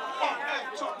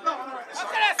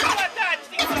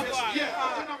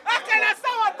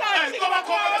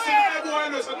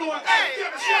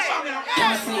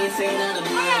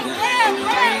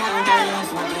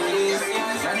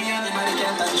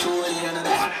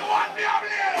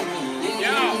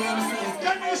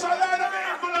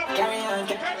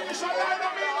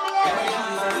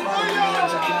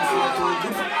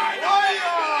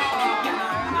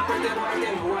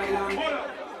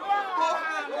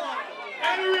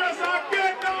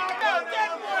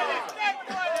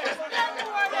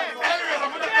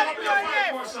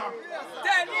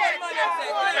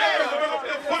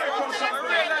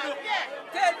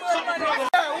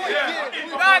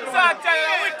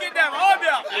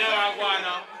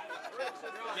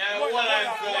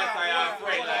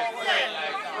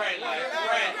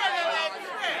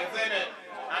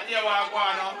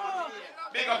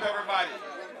 Big up everybody.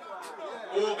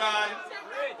 Who gone?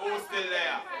 Who's still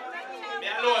there? Me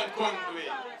alone couldn't do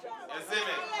it. You see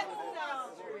me?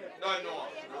 Don't know.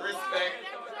 Respect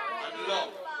and love.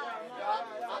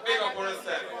 Big up for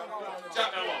yourself.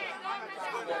 Jack them up.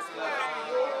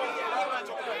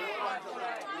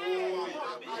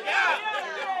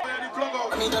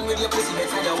 Me done with your pussy,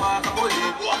 better you walk a bully.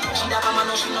 She da come and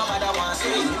no, she no bother want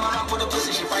say. You wanna put the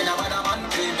pussy, she find a bother man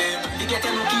baby. You get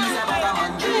them keys, a bother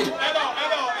man baby.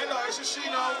 Hello, it's she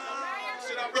now.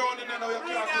 See that brown in there now, you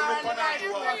can't look on that you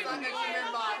walk.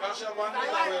 That's your one thing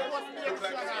where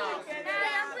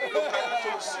look like a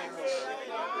too serious.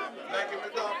 Like if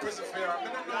you don't persevere, I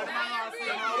don't know.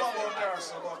 You know what about there,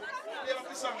 so but you have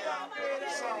to sing it.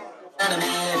 Song.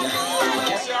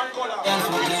 What's your color?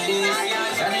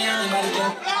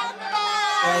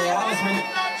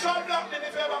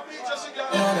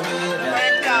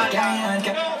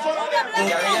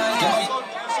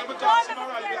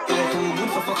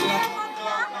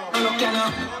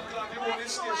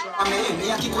 I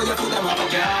mean, I keep where you put them up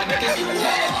again. Make it feel like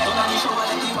don't let me show what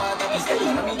you want to be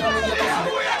saying. Let me know with your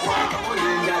pussy. Walk up on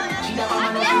you, girl. She never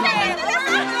man no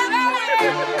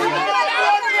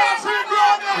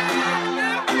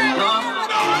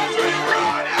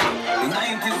the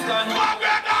 90s gone.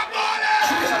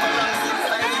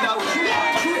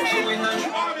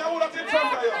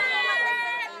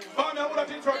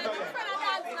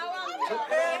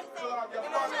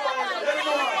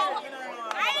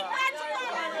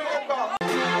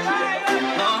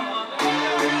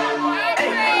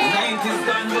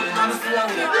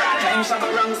 Time shot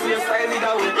around, see a style it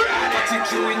out. I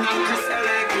take you in and Chris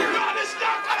L.A.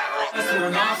 Let's go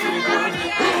now for the ground.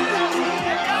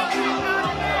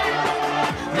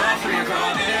 Now for the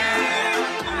ground,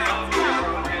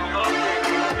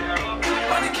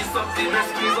 Body kiss up the breast,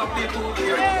 squeeze up the two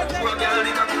ear. Poor girl,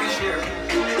 they can't appreciate.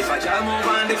 If I jam move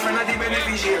on, the friend of the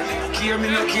beneficiary. Care me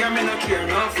no care, me no care.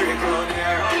 Now for the ground,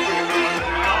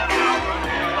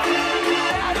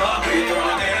 Now for the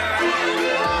ground,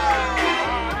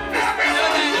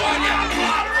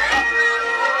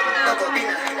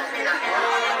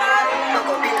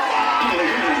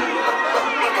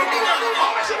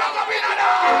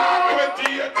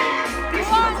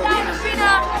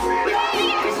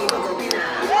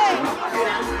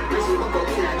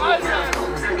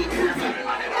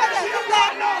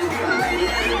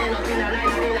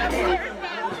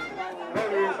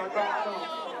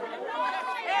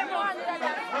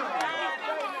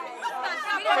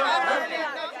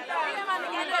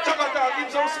 Give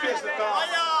some space to talk.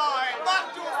 Back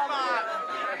to us, man.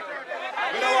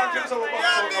 We don't want him to go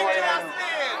back to us.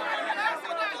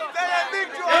 Big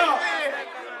Joe.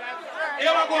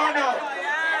 Here we go now.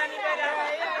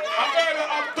 I'm going to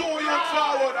have 2 youths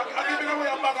forward. I'm giving away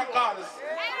a bag of cards.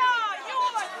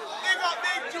 Big up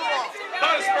Big Joe.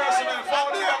 First person, man.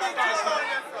 Forward the bag of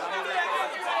cards.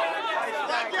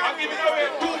 I'm giving away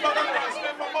 2 bag of cards.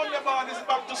 Remember, Monday morning is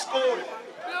back to school.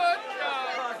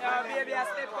 Baby, I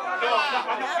step on. No,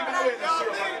 I'm not giving away this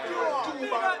year. 2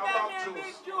 bags of bag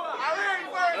juice.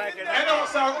 I know,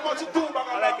 sir, how much 2 bags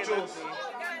of bag juice?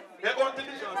 They're going to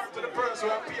the person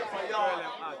who pay for y'all.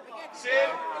 See?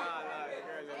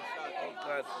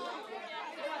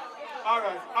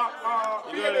 Alright,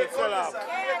 baby, come this side.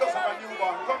 Baby does have a new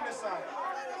one. Come this side.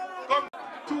 Come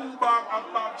 2 bags of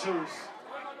bag juice.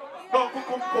 No,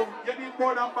 come. You need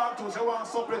more than bag juice. You want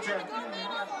supplement.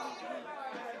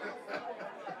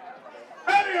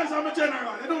 Yes, I'm a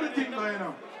general. You know the thing going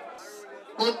on.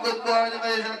 Good boy,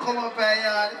 the come up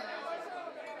here.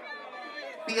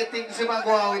 Big things you might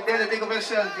go out with, they're big of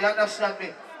yourself, you understand me?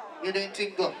 You don't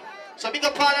think good. So big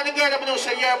up all of the girl that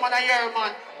say, yeah man,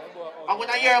 and when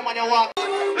I hear man, you walk.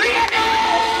 Ladies!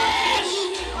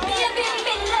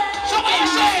 So what you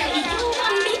say?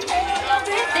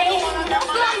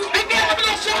 Big girl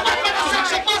that say, man, I'm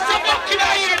such a massive fuck in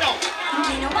here now.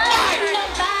 Why?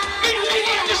 Big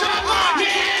girl that say, man,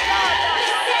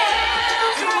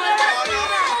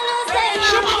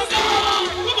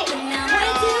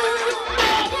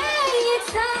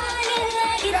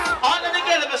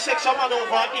 sex man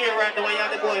over here right now, you're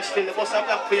the boy still. The boss of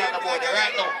black for you on the board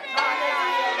right now.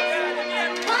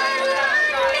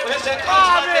 Let's say, come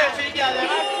on, there for the girl. I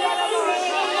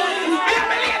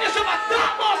believe this is my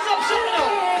top boss of something now.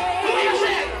 What do you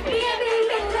say?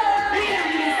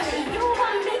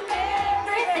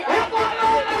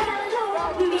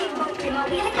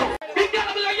 Big girl,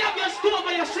 I'm going to have your stove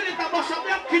and your cylinder boss of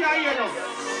black for you here now.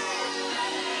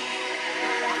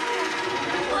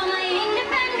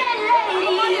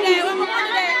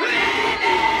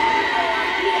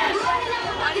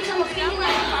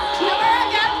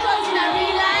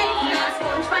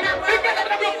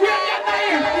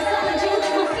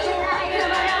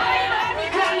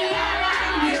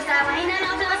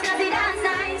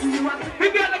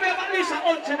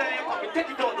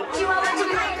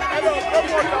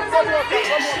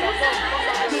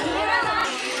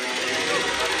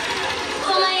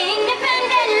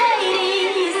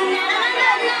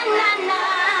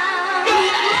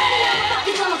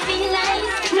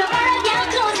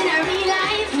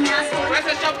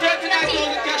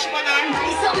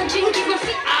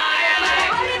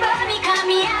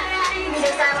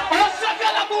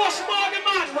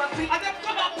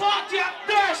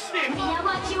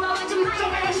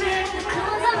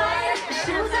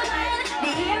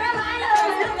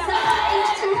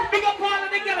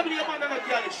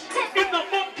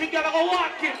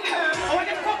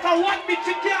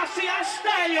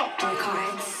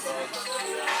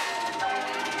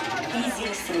 Easy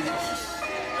to see.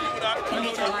 Can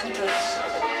get to one push.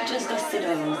 Just go sit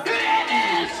down.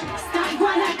 Stop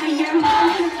one like a year,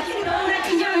 man. You know that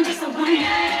you're just a one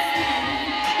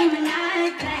night. In the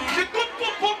night plan. The good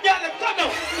pump girl, come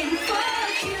on. And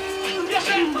fuck you.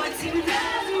 But you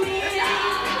love me.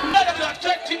 Now that we are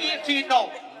 2018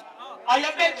 now. I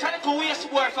have been trying to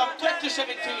waste work from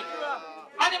 2017.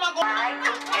 And I'm going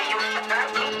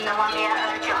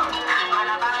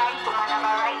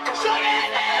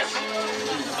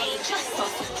Hey, just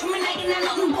us. From a night in a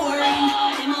nothing boring.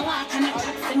 I'm a walk and a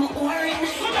trip, I'm a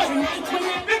orange. Every night when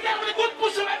I big girl with a good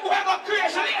pussy, we're going to create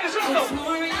a little something.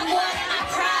 snoring, I'm going to my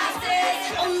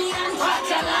process. Only on what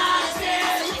you lost it.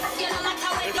 You know my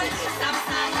car, but stop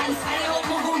silence. I don't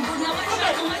know who good. Now watch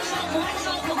out, watch out, watch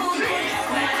out, who good.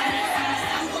 When I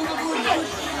I'm going to good.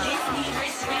 This me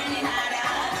wrist running out of.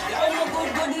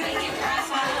 Good, make it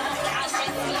prosper. I'll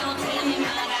stress you out, tell me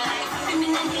my guy. I'm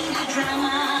in the need of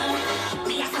drama.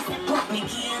 Me have to step up me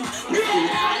game.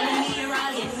 All in here,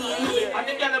 all in me. And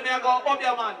the girl may go up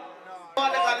your man. All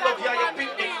they can love you and your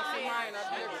picnic.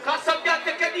 Because some girl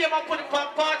take a name and put it on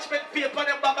parchment paper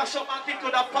and bag of something and think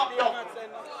you have popped up.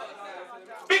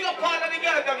 Big up all of the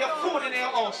girls have your food in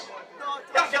your house.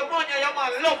 That's your money and your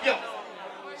man love you.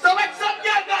 So when some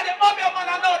girl got them up your man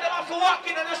and know them have to walk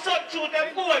in the sun through them,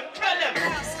 go and tell them.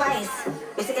 Spice,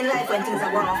 you see in life when things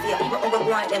are going on for you, people over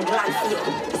want them glad for you.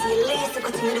 You see the least you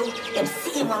continue to do, them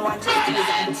see one want to do is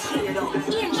and tear it up.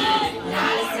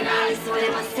 Now listen, what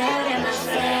them a say, them a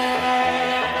say.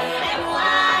 Them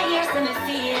why hear some me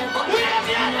feel, but we have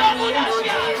no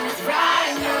business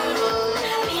right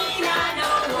now. Me not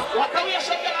know. What are we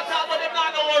some girl talk about them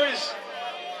not no worries?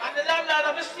 And the landlord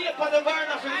of the state for the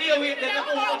burner for the away, they don't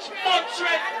know much months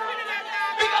rent.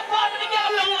 Big up all of the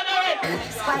girl that want to rent.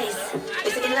 Spice, you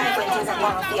see in life when things are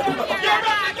going on for you, people over You're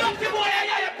right, the guilty boy,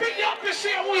 you pick you up the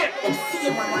same way. them see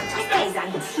one want to rise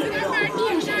and tear it up.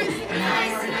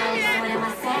 Nice, what them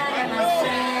a say, them a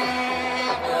say.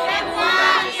 Them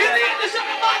why You need to say,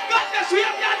 my goodness, we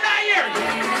have done that here.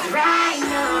 right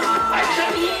now. I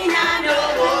should be not no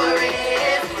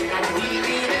worries. Gotta deal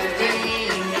with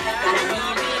everything. Gotta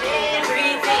deal with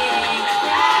everything.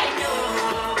 Right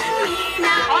now. Me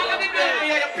not All of the girls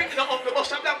here, you pick it up. The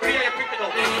most of them here, you pick it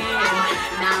up.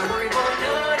 now worry about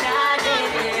no nothing.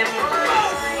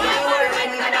 You worry when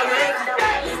you gotta work.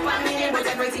 This 1 million, but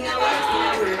everything I want.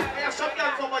 I have some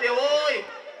girl come on there, oi.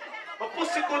 My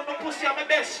pussy good, my pussy are my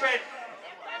best friend.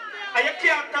 And you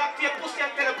can't talk to your pussy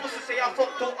and tell your pussy say you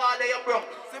fuck to all of your broke.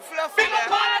 Big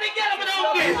up all of the girls with them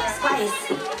there.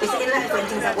 Spice, you see in life when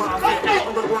things are going for you,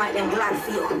 I'm going to want them glad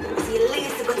for you. You see, the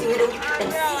least you got to do, them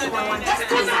see one want to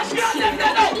squeeze and shield them.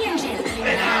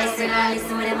 Angel, I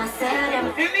listen what them I say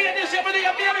them. You need this, you believe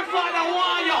me, every father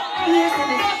want you.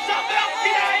 Don't stop them,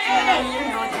 get out here. You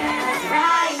know that's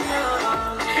right,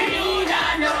 no. You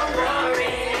got no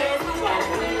worries.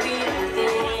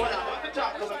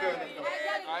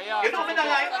 You know me the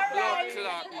line?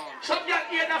 Some young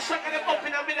here now sucking them up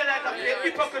in the middle of the play,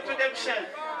 hypocrite to themselves.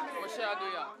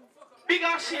 Big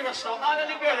and serious now, all of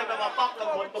the girls have a back and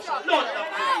one bus and load them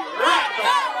for you. Right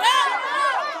now.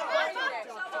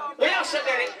 What you say,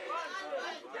 Derek?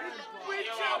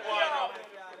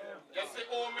 You see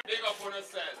who me big up on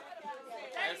yourself.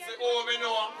 You see who me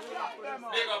know,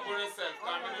 big up on yourself.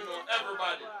 Because me know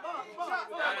everybody.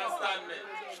 You understand me?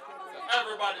 So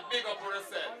everybody big up on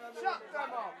yourself.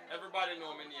 Everybody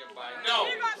know me nearby. No.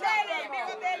 Big up Delhi,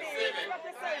 big up Delhi. See me?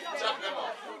 Chop them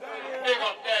up. Big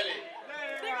up Delhi.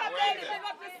 Big up Delhi, big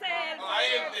up yourself. I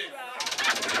am this.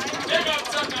 Big up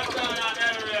Chakatan and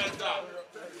Elreza.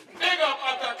 Big up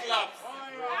Atta Claps.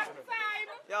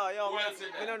 Yo,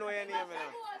 we don't know your name now.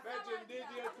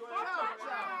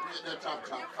 The chop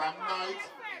from night.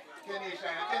 Kenisha,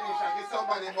 give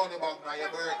somebody money back now, your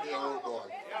birthday, old boy.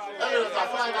 Elreza,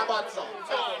 find a bad son.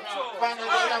 Find a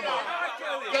young man.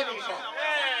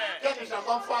 Kenisha,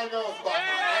 come find your husband,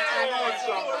 man. I know it's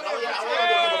strong, man. How you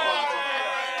do the party?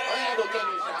 How you do,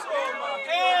 Kenisha?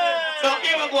 No,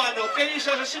 even go on now.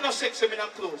 Kenisha, she no sex with me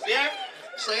and clothes, yeah?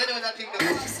 So you know that thing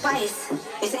that Spice,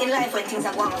 you see in life when things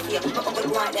are going for you, I'm going to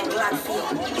want them glad for you.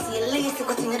 You see, the least you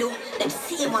got to do, them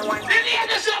see one want. the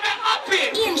ladies have been happy.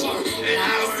 Angel,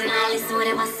 I listen what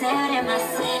them I say, them I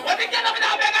say. When they get up in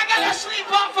that bed, I gotta sleep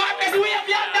off my bed. We have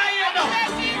your day, you know.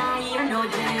 You know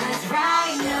that's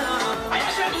right now. Are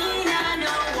you sure?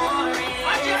 No worries.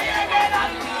 Are you here, man?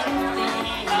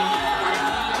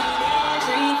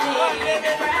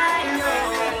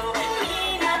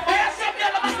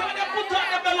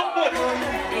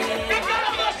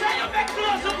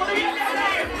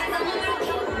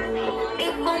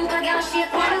 Big bumper girl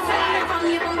shake one time from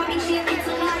your bumper big shake it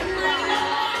up like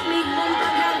big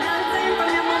bumper girl dancing from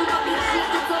your bumper big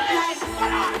shake it up like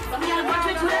some girl watch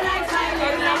it to the lifetime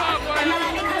and I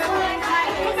like it cause I like high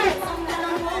some girl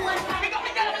on one one Big up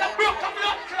the girl with a broken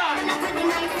blood clot. and that's the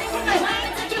nice thing why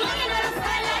you take you in a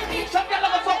style like this Some girl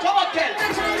have a fuck a hotel. I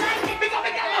try like it Big up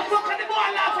the girl with a fuck on the ball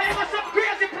laugh and you got some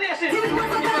crazy places. you know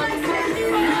what I like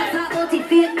it's not about it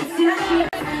fake it's your shit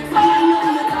so I know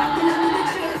you're talking on the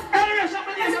tree Every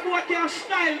somebody has a boy can't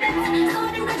style me.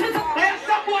 There's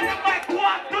someone that might go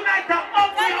out tonight and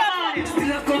up for your money.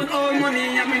 Still have got all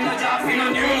money, I mean not having no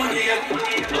new money yet.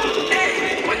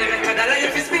 Hey, when you make a dollar,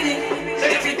 you fi spin it. So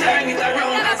you fi turn it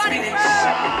around and spin it.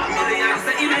 Millions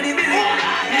are in the billion.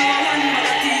 No one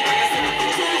more teeth on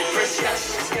your fresh cash,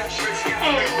 fresh cash, fresh cash,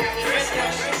 fresh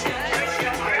cash,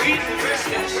 fresh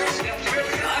cash, fresh cash.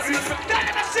 That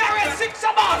is a serious 6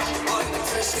 a month.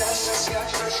 Fresh cash, fresh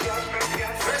cash, fresh cash,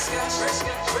 fresh cash, fresh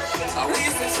cash, fresh cash. I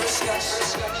wish the fresh cash,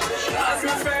 fresh cash, fresh cash. I'm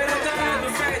afraid of time,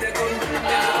 afraid of gun.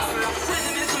 When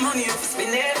you make money, you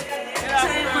spend it.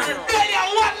 Tell you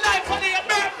one life for your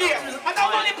birthday. And I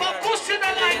want you to push you the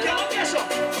line. You know this one.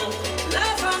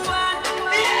 Love and one.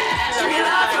 Yes. We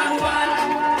love and one.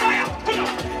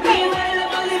 We will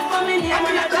never live for me, yeah,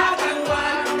 we love and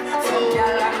one. So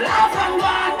love and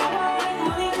one.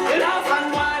 Love and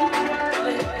one.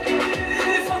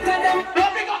 Fuck them.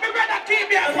 Don't pick up my brother Kim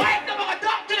here. Why am I going to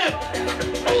talk to them?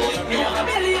 Me want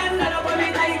 $1 million for me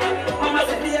like. Mama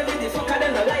said me every day, fuck them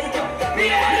no like. Me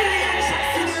want $1 million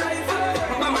shots in the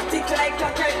rifle. Mama tick like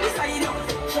clock right beside you.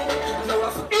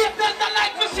 If there's the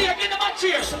light for see, give them a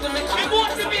cheer. We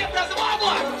want to be if there's the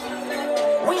one.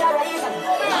 we are raising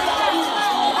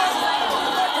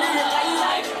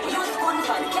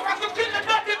I could kill the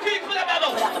dirty people in the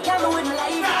middle. can't with my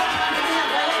life maybe I'm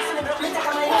relaxed in the block me take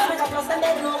my life make a plus them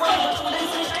dead no one but you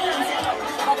didn't finish my life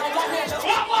but I got nature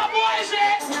What more boy is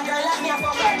it? now girl like me a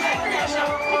fuck I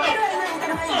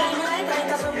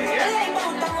ain't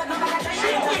bound down with my back I try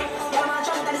yeah man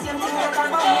trying to the same thing you can't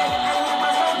go me and my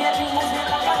soul me a dream moves me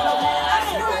like a love me I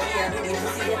know I didn't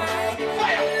see it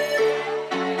Fire.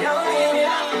 yo baby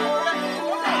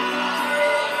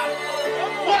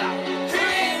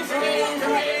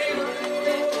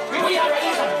we are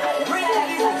raising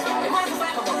we want to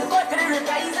fight for the God for the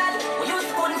reprisal we use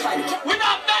to go and fight We don't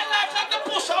have that life like the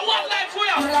push or one life for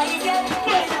you. like it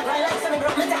my life so me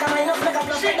broke me take a mind up make a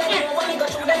plus them dead when me go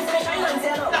through them say shine and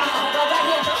say no go back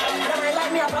here and I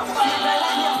like me a block I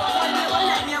like me a fuck one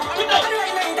like me a one like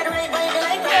me into the right by the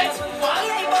light I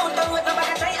ain't bound down with my back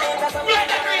I try I ain't got some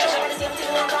the same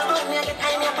thing like about me I get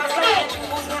time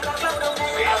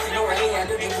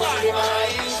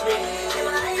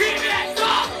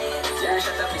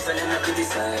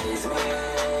criticize me.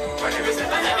 But every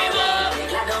step I take,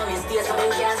 I don't stay so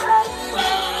you can't stop me.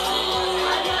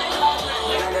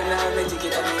 I don't know me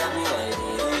ticket and me have me ID.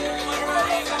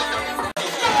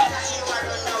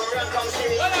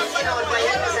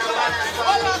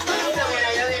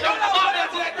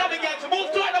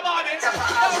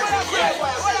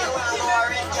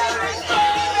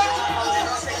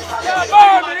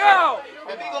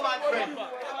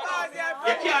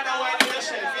 You can't avoid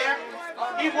yourself, yeah?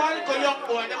 If one little young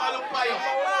boy, they will look for you.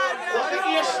 What if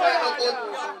you smell good?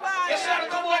 You smell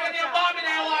come over and you're bombing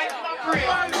and white, I'm free.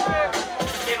 I'm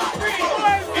free. Every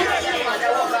girl want to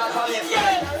walk off on me.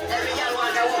 Every girl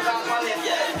want to walk off on me.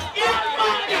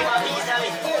 They want piece of me.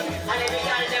 And every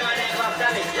girl them and them after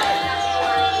me.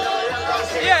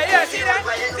 Yeah, see that?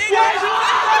 See that?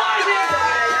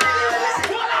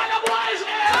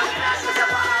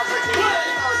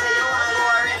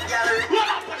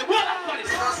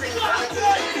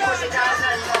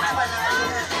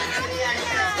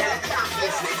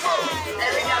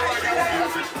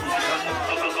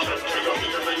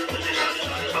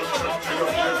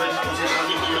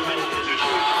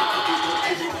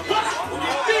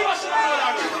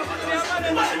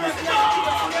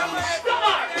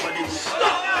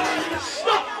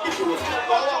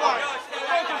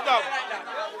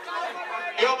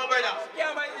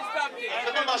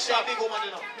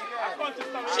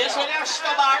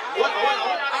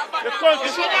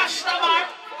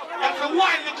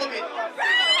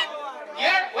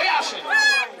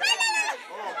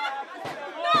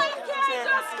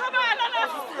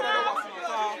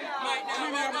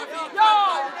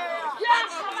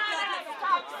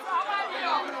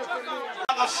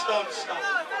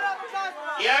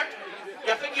 Yeah?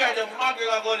 You think you're the mugger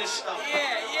of all this stuff?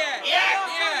 Yeah?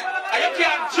 And you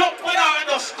can't jump when I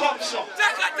just come so.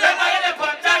 Remember you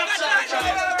never dance on each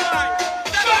other.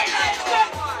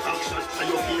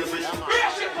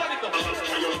 Basic funny though.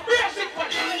 Basic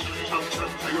funny.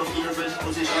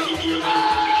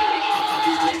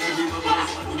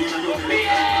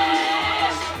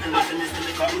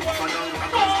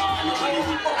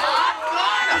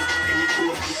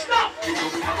 Stop!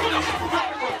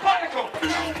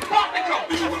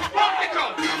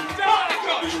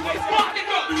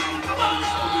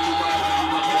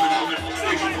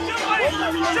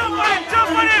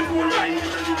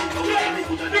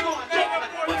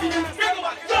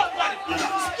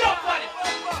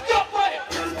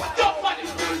 Jump on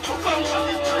him!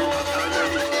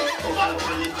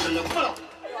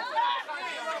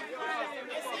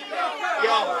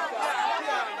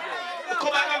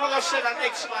 Send an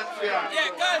X-Man for you.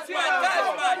 Yeah,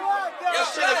 Gulfman. You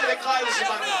send it for the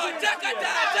Gulfman. No, Jackatan.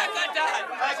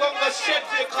 I'm going to send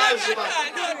for the Gulfman.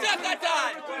 No,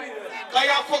 Jackatan. Because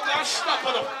you fucking stop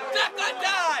on them.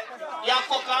 Jackatan. You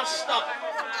fucking stop.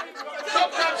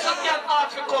 Sometimes some girl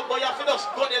ask to come, but you have to just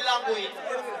go the long way.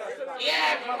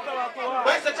 Yeah.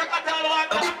 Where's the Jackatan one?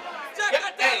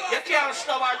 Hey, you can't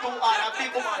stop her too hard.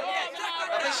 People, man.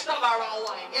 You can stop her around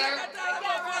wine. Yeah?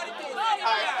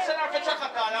 Alright, send her for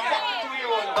Jackatan. I'm fucking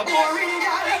 2-year-old. A boring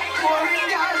guy.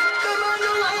 Come on,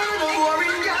 you want a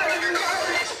boring guy.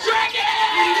 Drag it!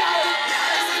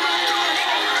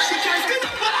 She can't spin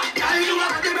up. Girl, you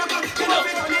want the broke up. You know,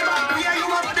 it's on your back. Yeah, you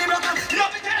want the broke up. You know,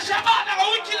 it's a shaman. I'm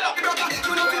going to kill her. You know, it's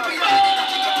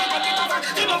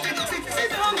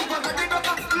sit down. You want the broke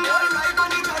up. All right,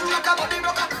 on it, and rock about the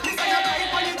broke up.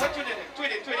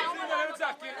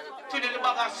 Today the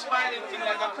bag of smiling thing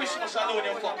like a Christmas alone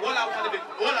and fuck. Hold on for the bit.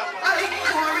 Hold on for the bit.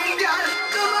 Boring girl.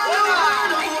 Come on, you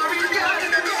want a boring girl.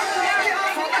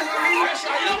 Yes,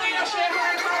 I love you, sir.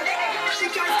 She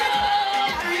can't spin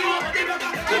up. Girl, you want the broke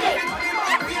up. You know, it's on your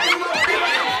back. Yeah, you want the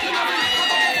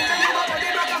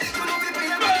broke up.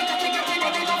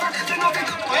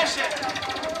 Yes, sir.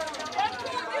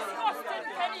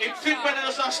 It fit better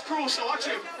than a screw, so watch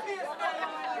him.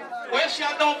 Where's your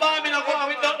don't buy me no go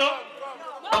with that no?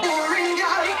 Boring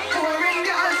girl. Come on, you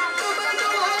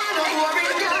want a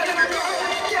boring girl.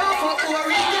 Yeah, for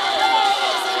boring girl.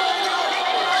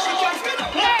 She can't spin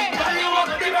up. Girl, you want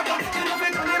the broke up. You know,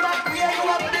 it's on your back. Yeah, you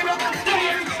want the broke up.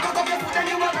 Cock up your foot and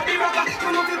you want the broke up.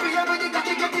 You know, it's your body, got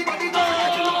the body. You know,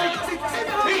 sit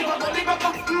down. You want the broke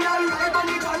up. All right, on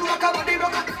it, and rock about the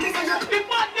broke up. Listen, you. The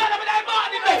man got up in that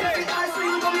body, baby. I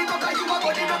swing, come in, cock, you want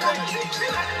the broke up. She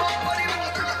like body,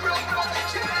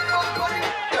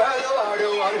 girl, you are the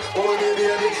one. Only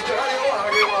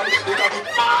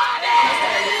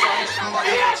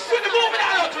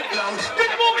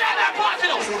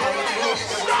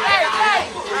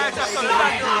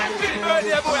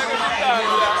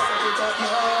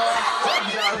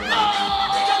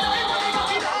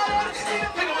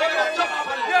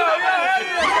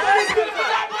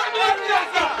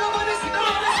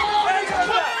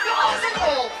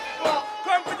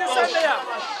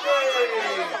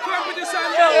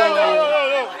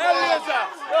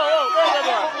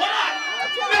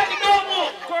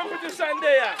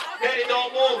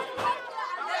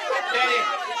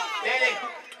Daddy.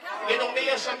 You know me,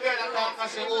 some girl that talk and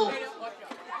say, oh.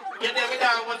 You never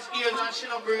know what's ears and she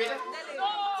don't breathe.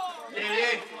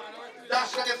 Daddy.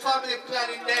 That's what the family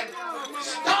planning them.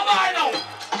 Stop right now!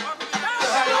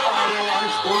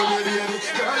 Oh, Jesus!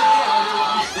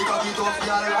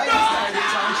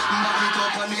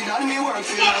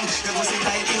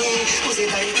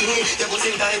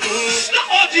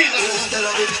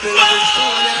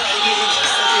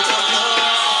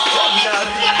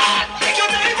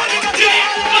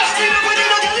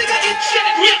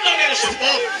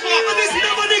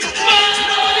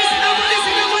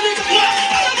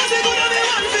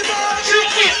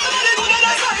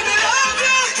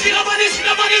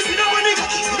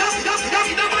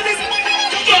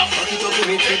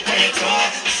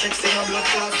 Sexy and blood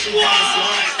clot, she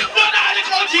dance.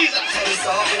 Jesus! It's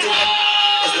all for the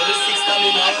as well as 6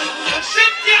 stamina.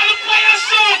 Sit down and play a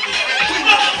song!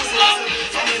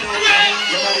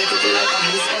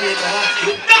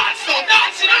 Dance now,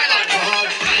 dance in Ireland!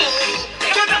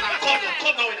 Come now.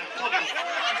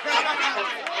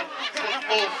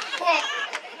 Oh, fuck!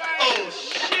 Oh,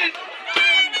 shit!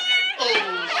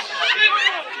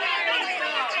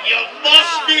 You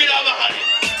must be the man!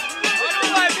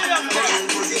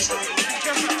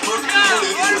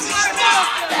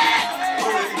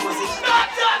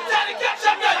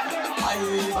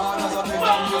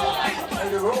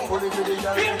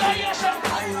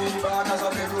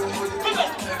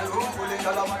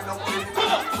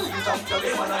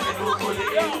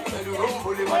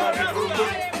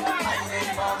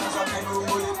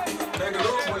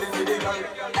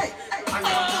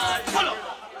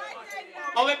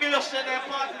 And when Milo said they're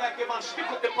party like a man, stick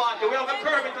up the party. We have a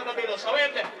permit on the Milo, so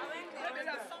wait there.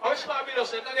 I wish my Milo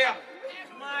said, no there.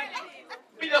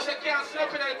 Milo said, can't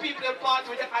sleep with the people in party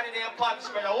with the hand in their pants,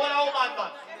 brother. What a woman,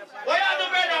 man. Where are the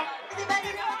brother?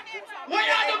 Where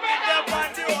are the brother?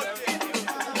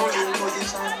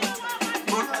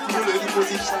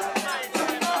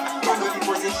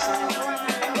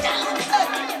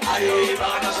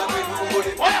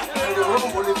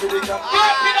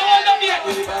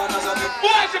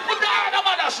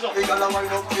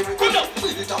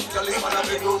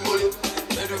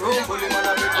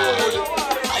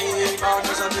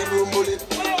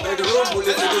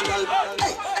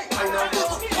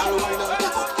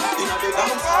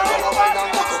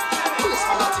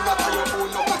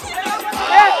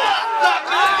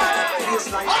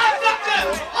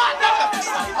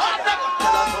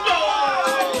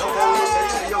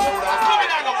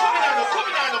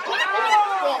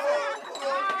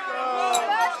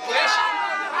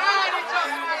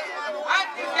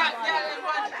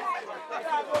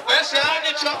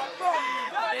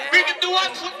 Bring him to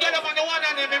one foot, get up on the one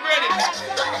and then be ready.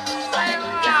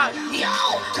 Yo,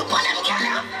 to put them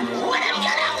together. When them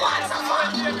together, what's the fun?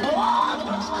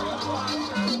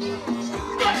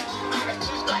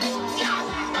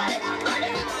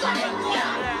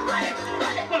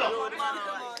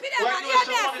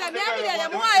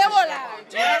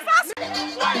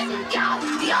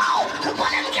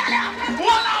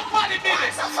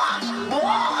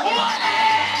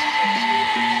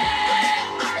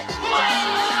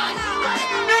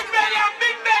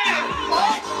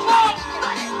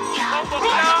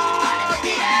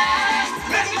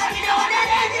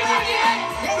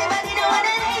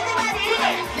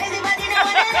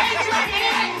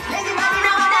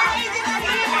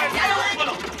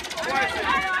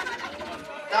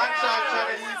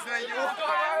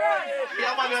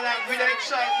 With the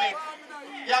excitement,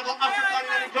 you have got African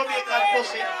and Jamaican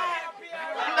pussy.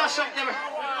 That's something.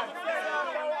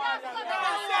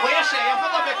 What you say? You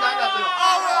forgot better than that.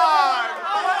 Alright!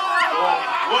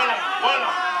 Voila!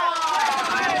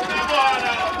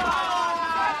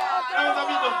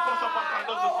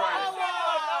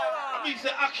 I mean,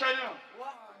 say action, you know.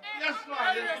 Yes,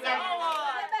 man.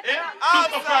 Yeah?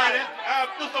 Mr. Friday.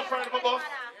 Mr. Friday, my boss.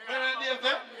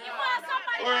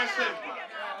 Where is it?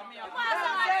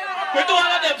 We do all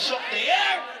of them something,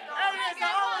 yeah?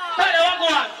 Tell you what go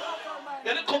on.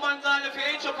 You didn't come and down if you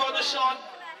ain't up on the sun.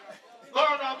 Go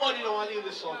around our money, don't want to leave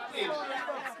the sun, please.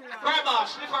 Grandma,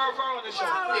 slip her on the sun,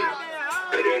 please.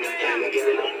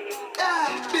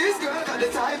 This girl got the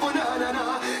type of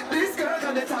na-na-na. This girl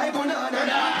got the type of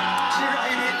na-na-na. She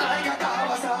ride it like a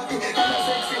Kawasaki. Got a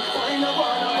sexy wine, a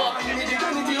one. Give me the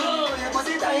gravity, oh, your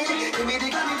pussy tiny. Give me the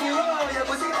gravity, oh, your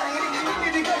pussy tiny. Give me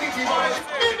the gravity, oh.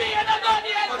 Baby, you're not done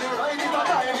yet.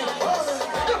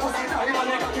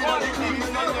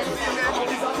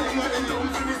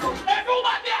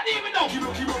 Everyone there didn't even know.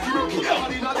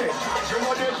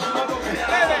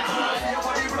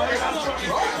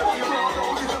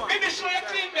 Baby, show your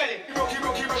clean belly.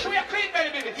 Show your clean belly,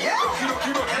 baby.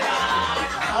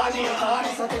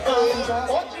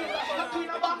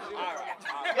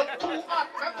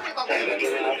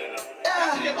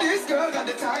 girl got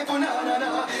the type, oh na na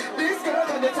na. This girl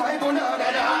got the type, oh na na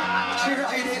na. She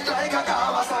ride it like a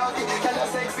Kawasaki. Tell her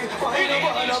sexy, why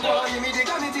no boy? Give me the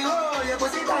gravity, oh, your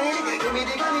pussy tiny. Give me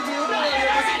the gravity, oh, your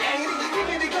pussy tiny. Give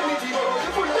me the gravity, oh,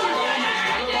 you full of shine.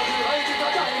 Nobody right it a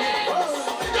tiny. Oh,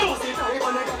 pussy type,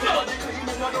 and I got the body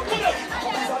clean and I don't get it.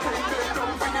 Puppies are tight, bend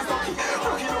down for the stocky.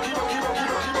 Rocky, rocky, rocky,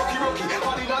 rocky, rocky, rocky, rocky.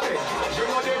 Body not dead, you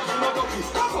know dead, you know ducky.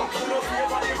 Stop up, you know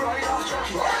feel body bright as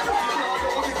jockey.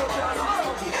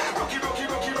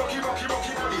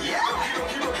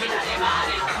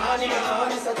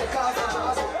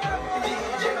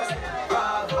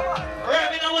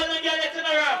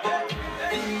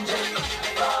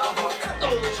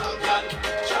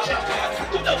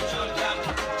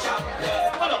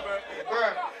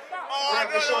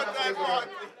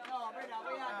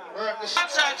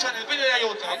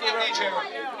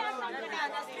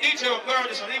 DJ, girl,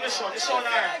 this one, leave this one, this one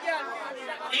there.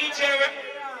 DJ,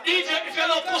 if you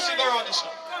love pussy, go around this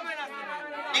one.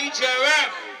 DJ,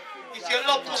 if you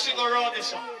love pussy, go around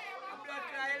this one.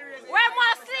 Where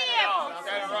must sleep?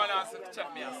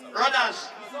 Runners,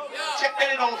 check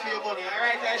that out for your money,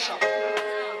 alright, I shop.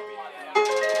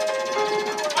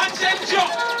 And then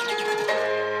jump.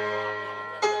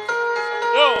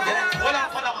 Yo.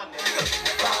 Hold on, man.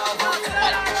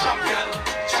 Champion.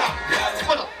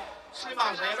 Hold on.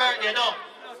 Slimmers, you heard you know.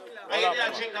 I get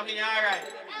that drink, I'm in alright.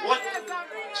 What?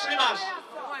 Slimmers,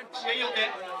 see you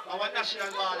there. I want national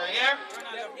man here.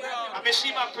 I'm a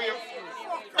see my prayer.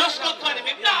 Just go to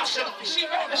him, now shut up. You see me?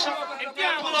 If you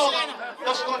can't pull over,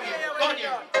 just go here. Go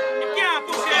here. You can't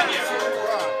pull here.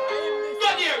 Go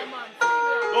here.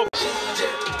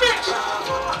 Bitch!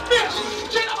 Bitch!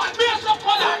 Gentlemen, bitch up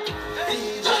for that!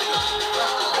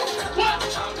 What?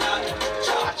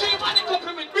 I tell you, man, the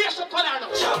compliment, bitch up for that now.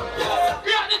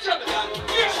 Get the trouble.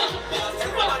 Yes!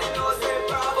 Everybody knows they're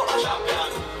bravo.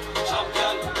 Champion.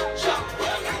 Champion.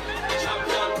 Champion.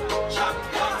 Champion.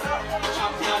 Champion.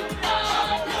 Champion.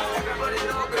 Everybody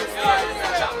knows they're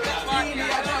champion.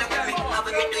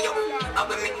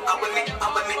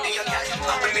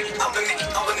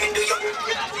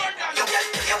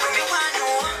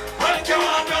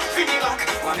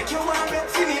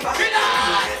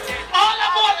 All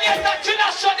about the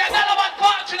international, they're not about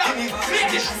partner.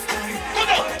 British. Good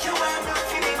on.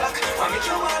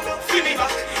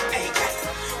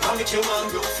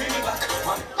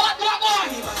 What do I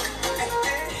want?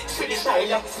 Sweetie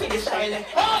silent. She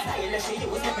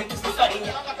used to be to find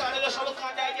you. I'm going to look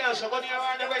at that girl, so go near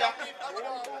around the weather.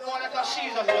 Go like a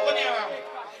Caesar, go near around.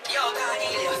 Yo,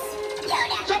 Cornelius.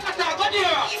 Check it out, go near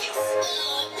around.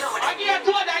 I get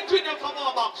to that twin them from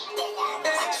our box. I'm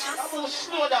going to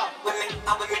slow down.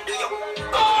 I'm going to do you.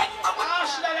 I'll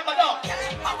slow them down.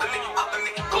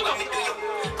 Come on.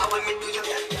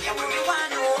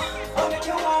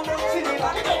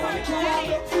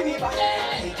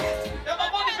 Never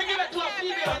money to give it to a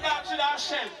female and not to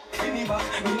herself. Give me back,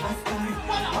 me ask her.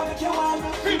 I'll make you want to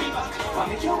free me back. I'll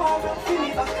make you want to free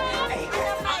me back.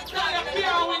 I'm trying to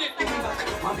fear with it.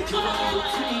 I'll make you want to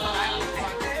free me back.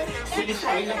 See the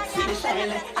silent.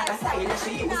 I got silent,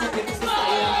 she used to be to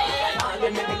silent. All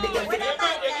when me make the girl fit. Give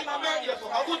my birthday for,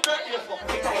 a good birthday for.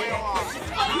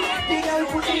 The girl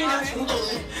put in a true goal.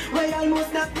 Why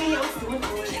almost knocked me out soon.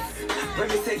 When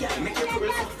me say yeah, make you cool.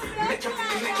 Make you.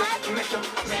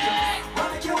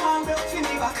 Wanna make you want to free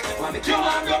me back. Wanna make you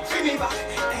want to free me back.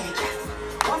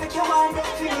 Wanna make you want to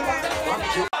free me back. Wanna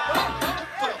make you.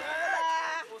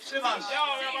 Simmons.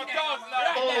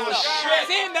 Oh shit.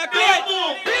 See him back here.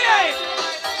 Behind.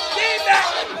 See him back.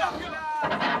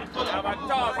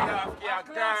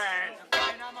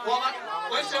 Woman,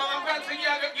 what's your friend thing?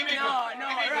 Give me No,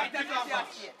 right at this yard.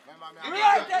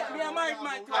 Right at me, a married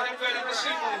man. I'm very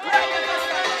simple.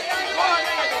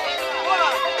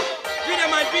 Feed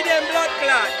them and feed them blood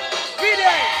clot. Feed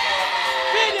them.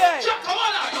 Come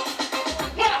on now.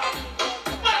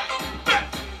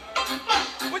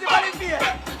 Put your body fear.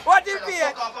 What is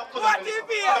fear? Put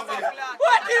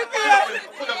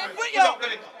your.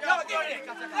 No, give it.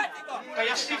 Can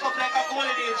you stick up like a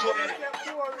golden age woman?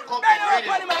 Come Bend on, over ready?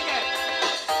 on him again.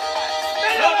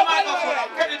 Load the microphone up.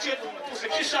 Penetrate the pussy.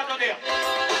 Kiss her down there.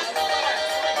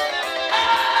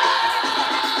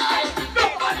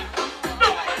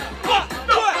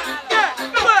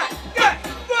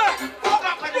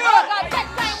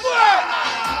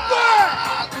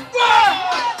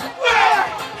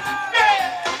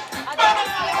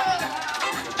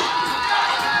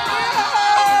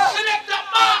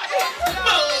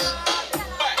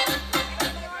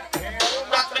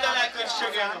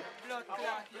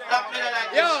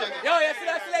 Yo, you see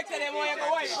that selection, them boy, you go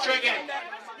white. Straight again.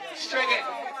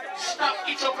 Stop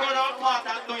each up around our part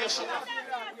and do your something.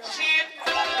 See it?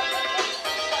 Pull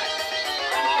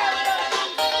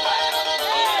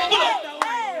up.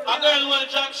 I'm going to want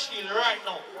to John Steele right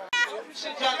now. See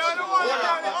John Steele. Hold on.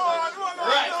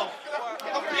 Right now.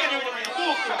 I'm playing with him in the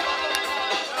book.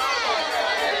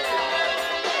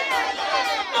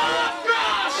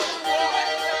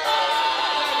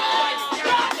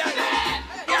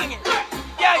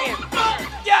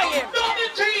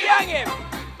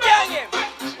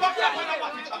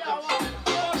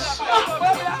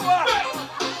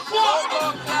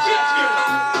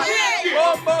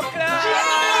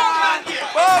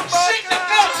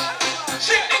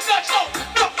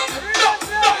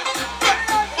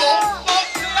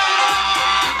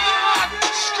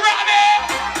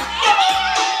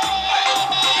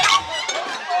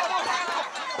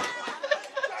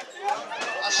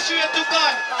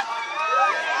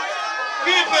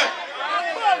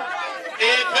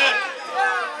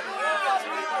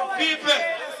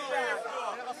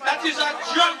 That is a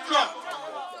drunk drum.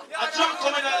 A drum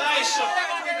coming a license.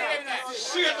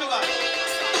 Swear to God.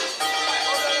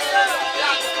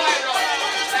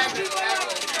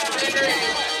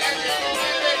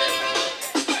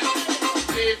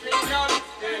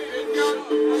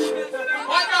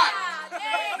 What God?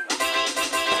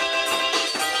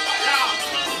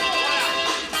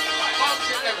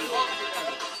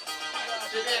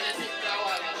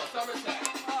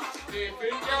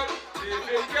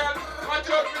 Watch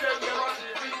out for them, they want to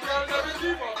think girls every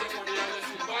team of the money and the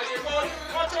team by the gun.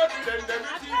 Watch out for them, they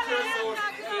teach their soul.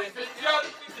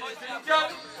 Girl,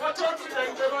 watch out for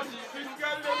them, they want to think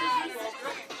girls every team of the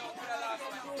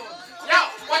yeah,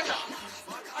 watch out.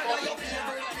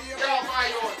 You're my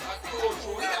own.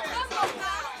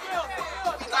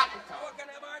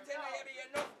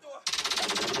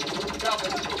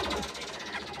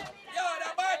 Yo, the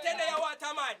bartender you want a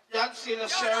man. That's in the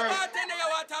sheriff. The bartender you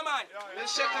want a man.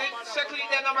 Let's settle it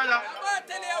then, brother. The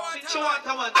bartender you want a man. What you want a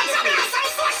man?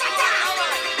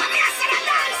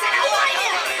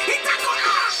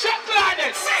 Settle it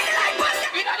then.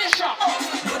 In the shop.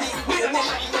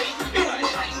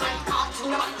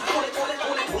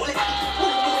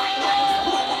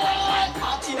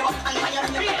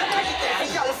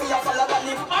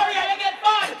 Maria, you get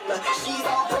mad. You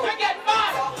get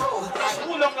mad.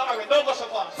 Cool down, Maria. Don't go so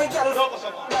fast. Don't go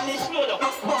so fast. Slow down.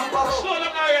 Slow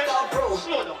down, Maria.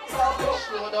 Slow down.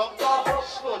 Slow down.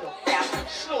 Slow down.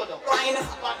 Slow down.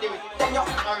 Back there.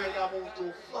 Maria, you move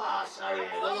too fast. Maria,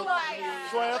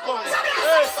 Soya come.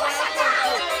 Hey, Soya come.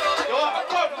 you have to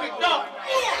come quick now.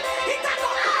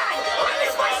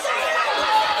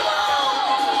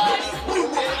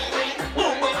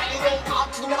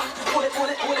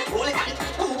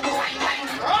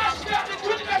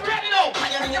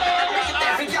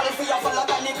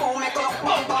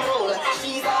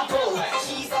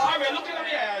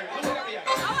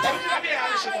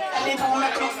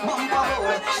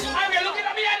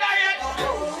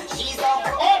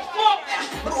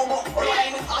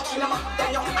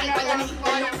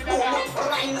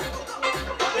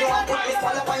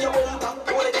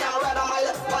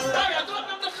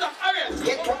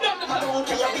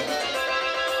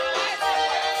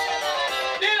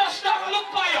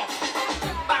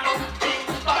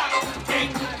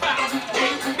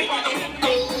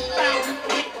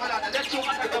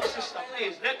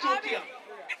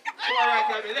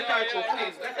 Let her through,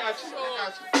 please. Let her through.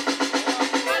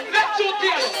 Let you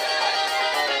deal.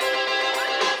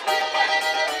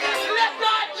 Let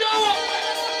her through.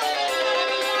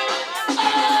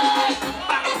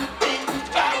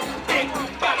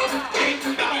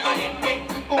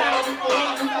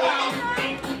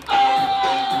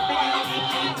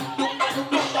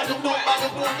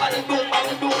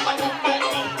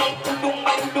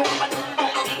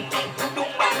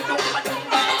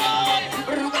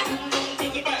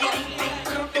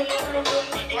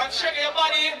 Shake your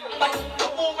body,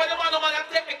 move with the man and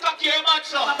take the cocky your man,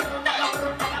 so.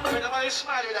 When the man is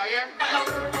smiling with that, yeah?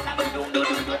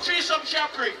 Treat some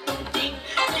sharpery.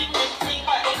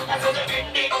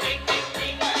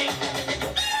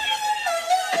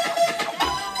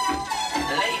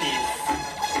 Ladies,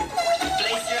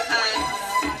 place your hands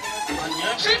on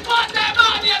your She bought that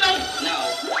man, you know? now.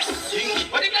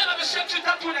 When the girl have a sexy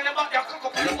tattoo in the back, they'll cock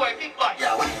up the boy, big boy.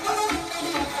 Yeah,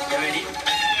 you ready?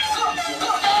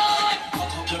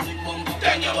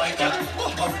 Then you like that.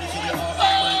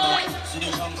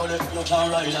 You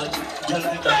can't ride that. You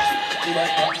like that. You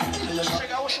like that. Shake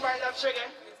it, what's my that shake it?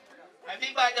 I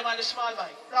big bite them on the small bite.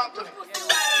 Talk to me.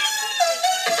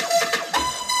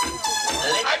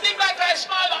 I big bite by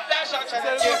small bite, that's what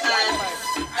I'm saying.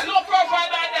 I low profile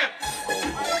by them.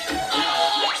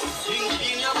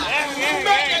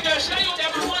 Break your girl, show you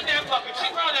them, I want them pocket.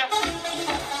 Check around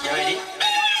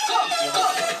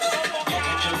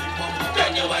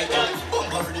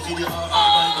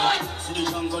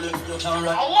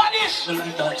want this.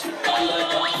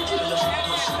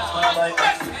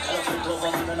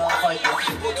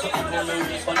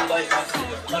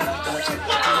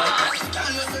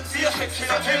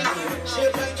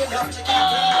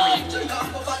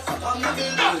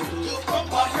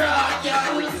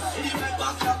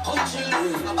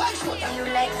 You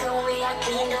like the way I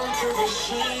clean onto the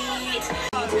sheet.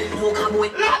 No come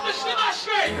with Let me see my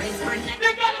straight.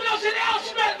 They got to see the house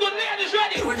smell good. Ladies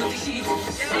ready.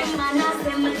 them man as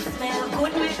them smell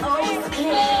good with old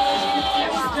clean.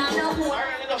 Not no more.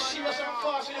 Alright, enough serious and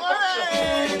fast in the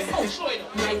function. Oh, slow it.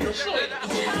 Slow it.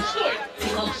 Slow it.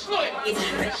 Slow it.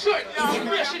 Slow it.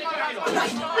 Brace it down, you know.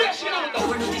 Brace it down,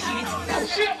 though.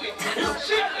 Share with.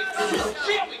 Share with.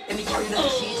 Share with. Let me carry the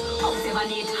sheet. Oh,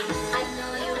 seven eight. I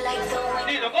know you like the way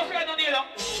Needle, go for it, no needle.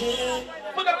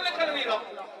 Put up a little needle.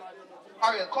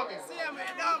 Ariel, come here.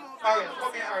 Ariel,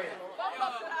 come here, Ariel.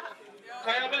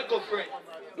 Can you have a little friend?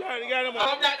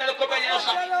 Come down to the company, just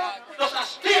a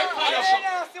steer for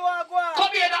yourself.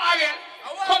 Come here, Ariel.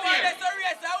 Come here.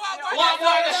 One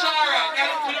boy, the Sarah, get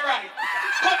up to the right.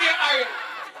 Come here, Ariel.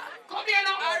 Come here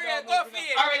now. Ariel, go for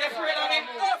him. Ariel, you afraid of me?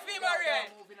 Go for him,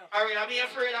 Ariel. Ariel, I'm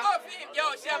afraid of Go for him.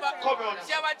 Yo, she have a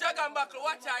jug and buckle.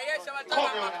 Watch her, yeah? She have a jug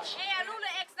and buckle. Hey, Lulu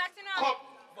X, that's enough. Come.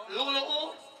 Lulu,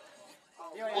 who?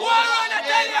 Warren, I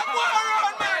tell you,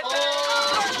 Warren, man.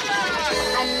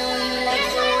 I know you like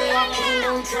the way I clean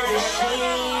onto the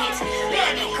sheet.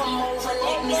 Baby, come over,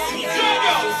 let me sweet you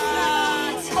like the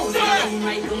feet. Oh, come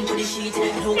right down to the sheet.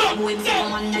 No come when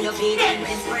come under your feet.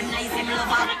 It's for nice and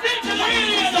love up.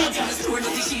 Store to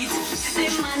the sheet.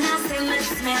 Them man as them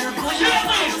smell good.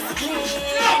 Clean.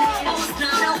 Oh,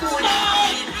 now the whole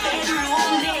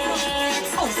bedroom lit.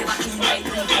 Oh, say back in right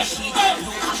down to the sheet.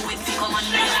 No come when come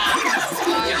under your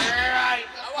feet. Alright.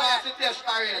 Pass the test,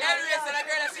 Ariel. Yeah, the rest of the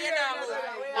girl, I see you now, move.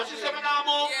 What you say, me now,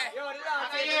 move?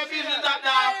 Yeah. And your business that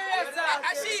now.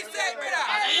 And she said, brother.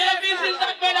 And your business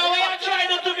that better way you trying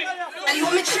not to be. And you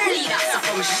want me cheerleader, so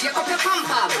come shake up your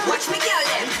pom-pom. Watch me girl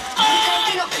them.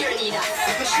 Clean up your leader.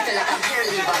 If me shit like a peer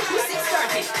leaver.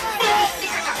 6:30.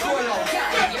 Stick like a cool now.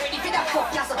 You ready for that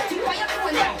fuck? Yeah, so think what you're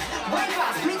doing now. One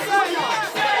pass, me two now.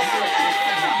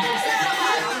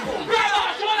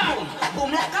 Boom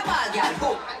like a ball, girl.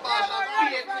 Boom.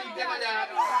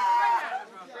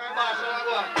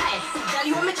 Girl,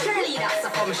 you want me cheerleader, so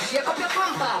come shake up your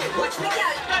pom-pom. Watch me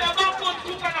girl.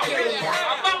 Cheerleader.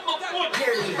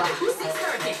 Cheerleader.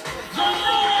 6:30.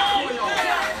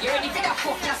 You ready for that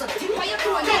fuck? Yeah, so think what you're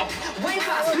doing now. One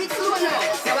pass, me two now.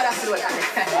 See what I slow down.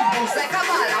 Boom like a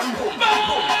ball and boom. Boom.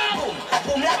 Boom.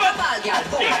 Boom like a ball, girl.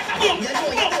 Boom. Boom. You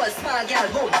know you was small, girl.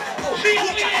 Boom. Boom.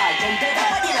 Hit your ball. Jump over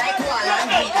body like wall and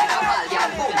beat like a ball, girl.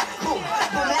 Boom. Boom.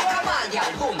 Boom like a ball, girl.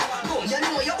 Boom. Boom. You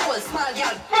know you was small,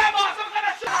 girl.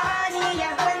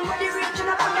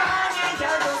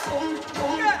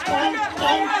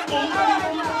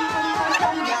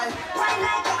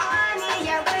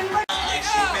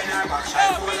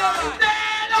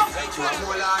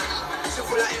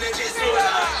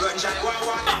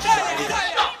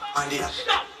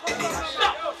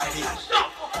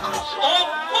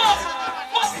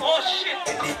 Oh shit!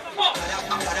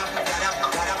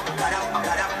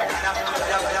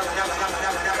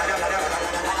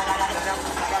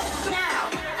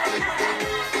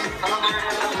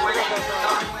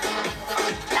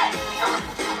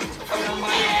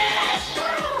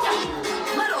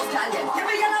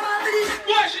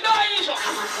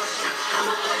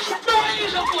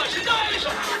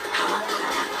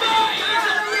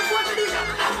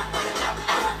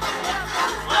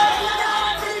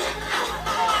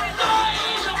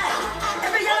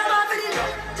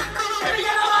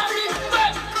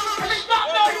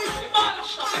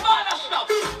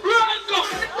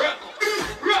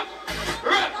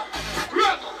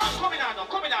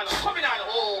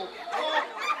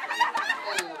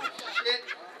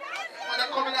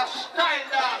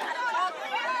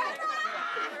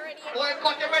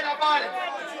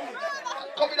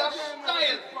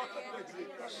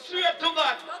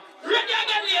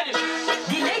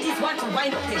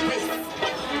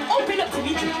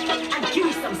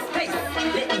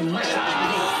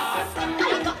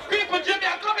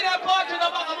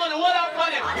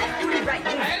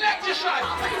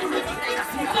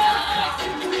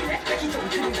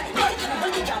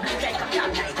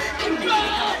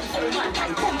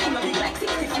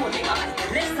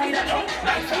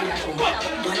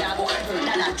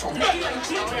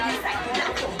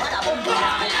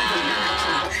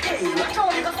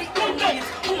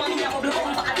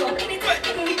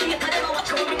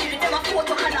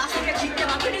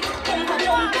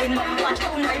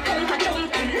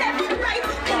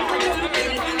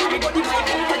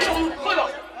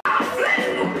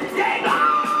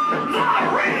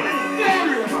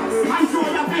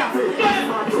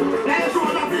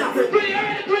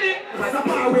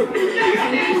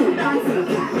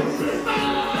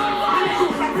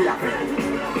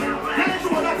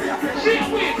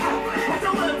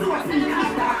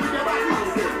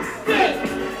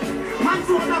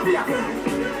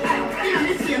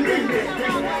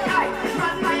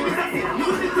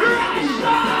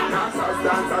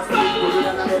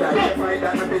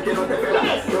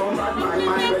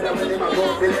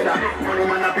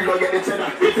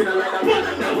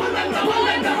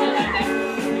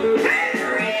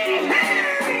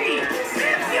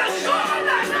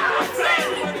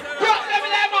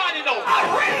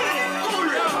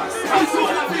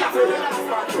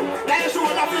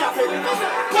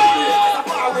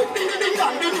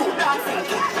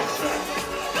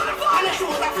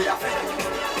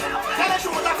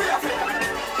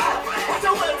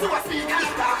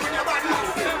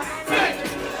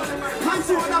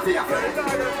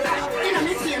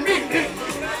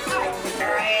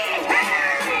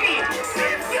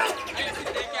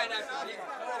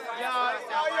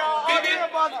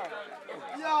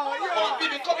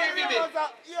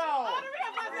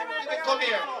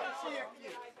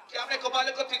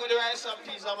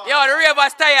 Yo, the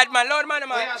Ravers tired, man. Lord, man.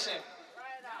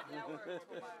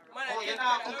 Oh, you're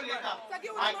not cooking it up. I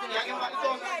give back the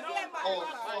oh,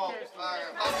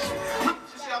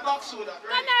 she say a box soda.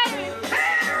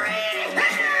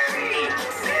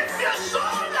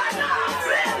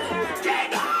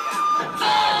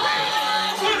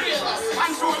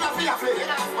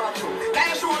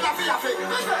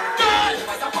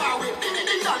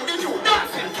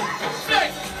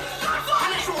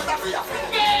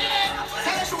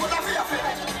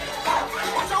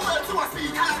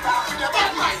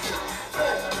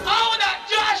 Oh, that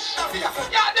Josh!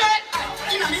 You're dead!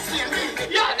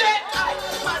 You're dead!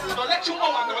 Don't let you go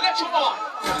on, don't let you go on.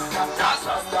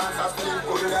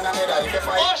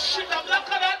 Oh shit, I'm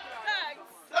locked on that.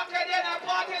 Lock at the end of the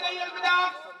party, they yell me down.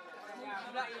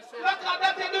 Lock at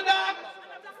that thing, do dog.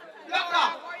 Lock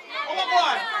up. Oh my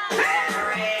boy.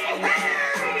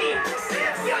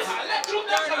 Let you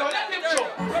go, let him go.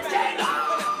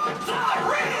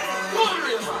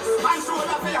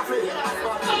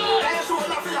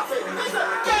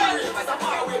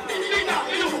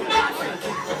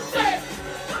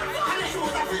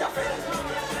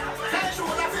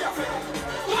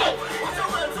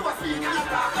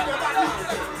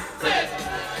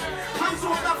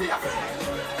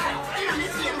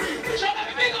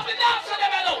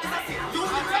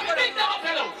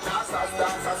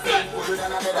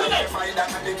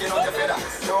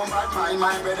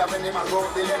 My brother when they go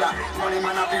the leather, money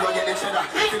man up you go get the cheddar.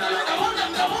 Feel like hold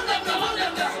them, hold them, hold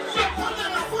them, hold them,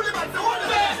 pull it back, hold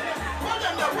them, hold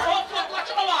them, hold them.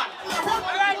 Watch your one,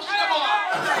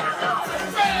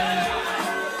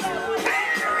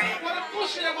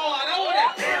 push them on, hold them,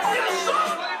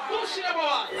 push them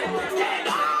on.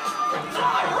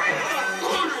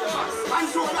 Man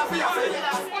show la for your face,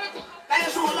 man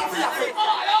show la for your face.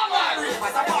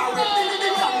 What's the power with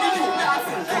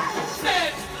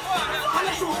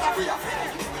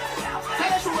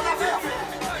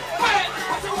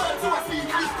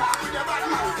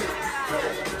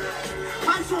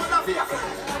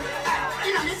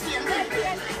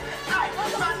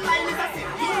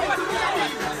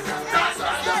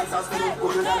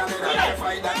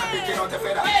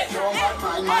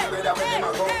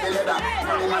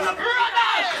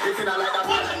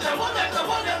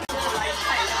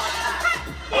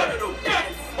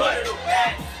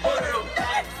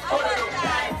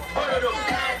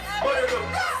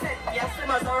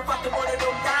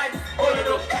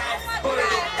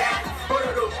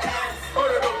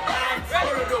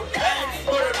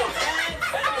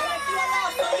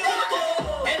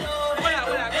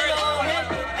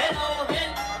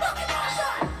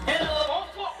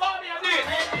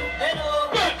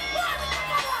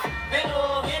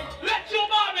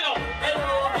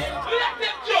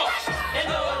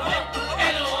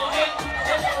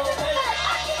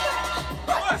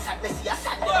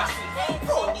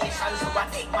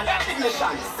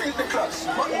sing the clutch,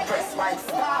 button press, right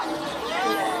start.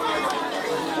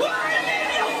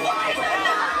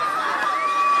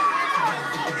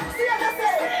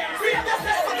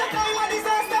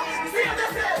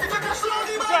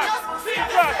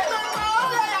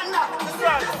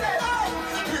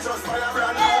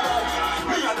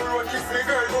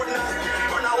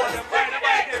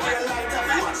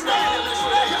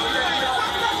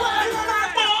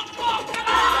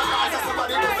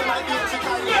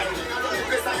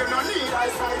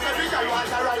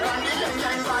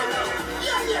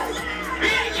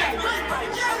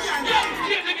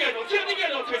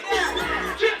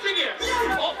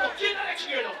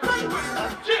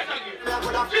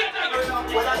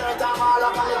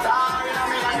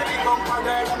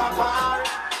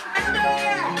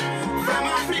 From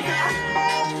Africa,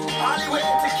 all the way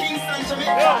to Kingston,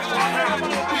 Jamaica.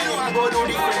 You know I go do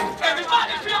different. Everybody.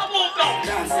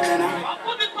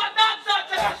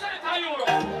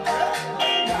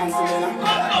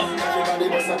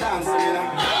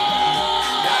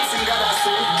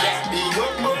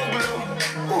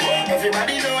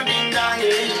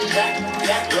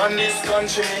 run this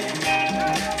country.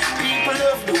 People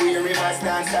love the way rivers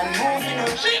dance and move, you know.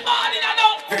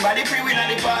 Everybody free win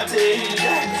at the party.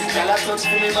 Y'all have touch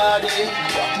for me body.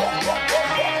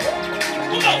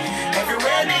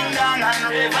 Everywhere ding dong and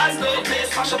rivers go.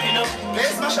 Place smash up, you know.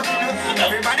 Place smash up, you know.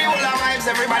 Everybody hold our vibes.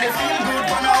 Everybody feel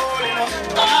good on a hole, you know.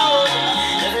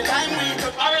 Every time we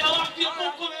talk.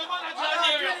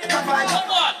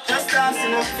 Just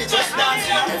dancing up, just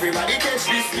dancing up. Everybody catch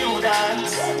this new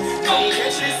dance. Come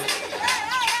catch this.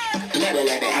 From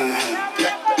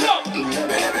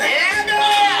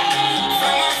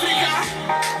Africa,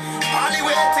 all the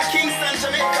way to Kingston,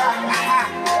 Jamaica.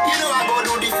 You know I go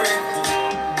do different.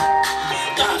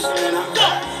 Dance to me now.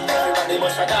 Everybody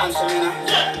must a dance to me now.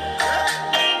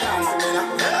 Dance to me now.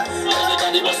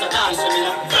 Everybody must a dance to me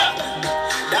now.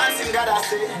 Dancing God I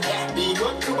say, be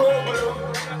good to Bobolo.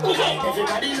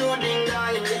 Everybody know ding dong.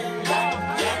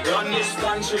 Run this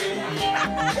country.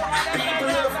 People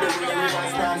love the way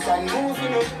rivers dance and move, you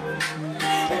know.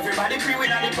 Everybody free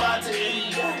win at the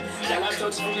party. Y'all have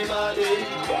touch for me body.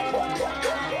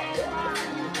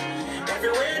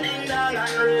 Everywhere ding dong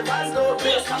and rivers go.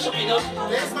 Place smash up, you know.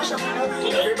 Place smash up, you know.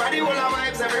 Everybody hold our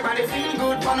vibes. Everybody feel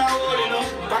good. Pan a hole, you know.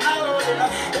 Pan a hole, you know.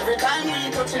 Every time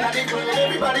we touch in at the club,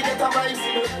 everybody get a vibes,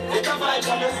 you know. Get a vibes,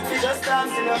 you know. We just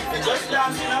dancing up. We just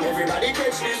dancing up. Everybody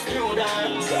catch this new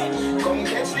dance. Come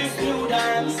catch this new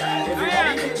dance.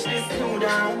 Everybody catch this new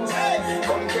dance.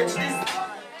 Come catch this.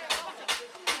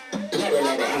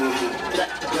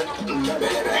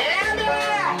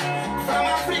 From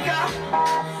Africa,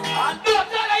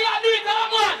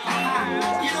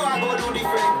 you know I go do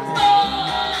different.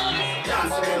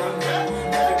 Dance,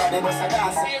 everybody must a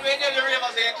dance. See, when you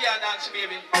ravers, you can't dance,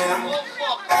 baby. Oh,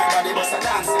 fuck. Everybody must a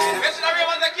dance. Listen, the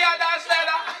ravers, they can't dance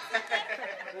later.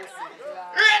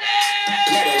 Ready?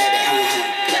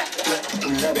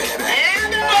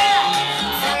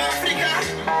 From Africa,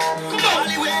 all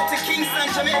the way to Kingston,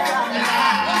 Jamaica.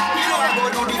 You know I go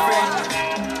do different.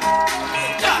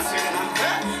 Dance,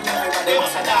 everybody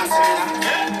must a dance.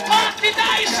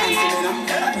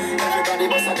 Everybody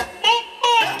must a dance.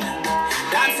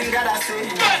 Dancing God I say,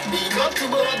 be good to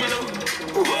Bobolo.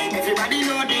 Everybody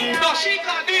know ding. No, she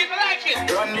can't do it like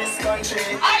it. Run this country.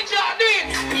 I can't do it.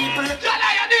 People Jada,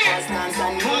 you do it. dance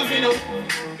and move, you know.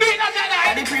 Do it, Jada.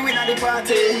 And the free win at the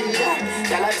party.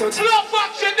 Y'all have touch. Love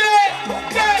function, do it.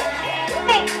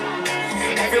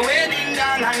 Everywhere ding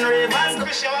dong and rivers go.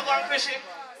 Chrissy, what going, Chrissy?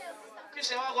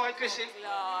 Chrissy, what going, Chrissy?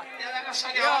 Yeah, like a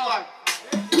song, yeah, what going?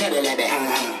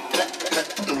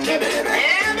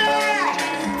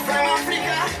 From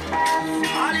Africa,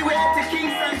 all the way to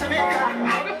Kingston, Jamaica.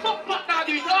 How the fuck back now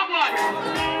do it, what going?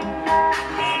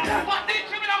 What did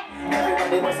you know?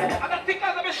 Everybody must a dance. I don't think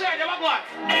I'm going to share them, what going?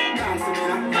 Dance to me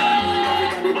now.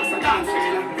 Everybody must a dance to me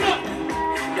now.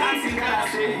 Dancing God I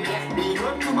say, be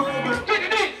good to Bobolo.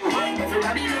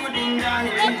 Everybody know ding dong.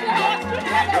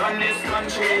 Run this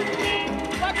country.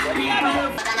 People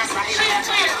love.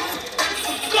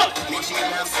 Go!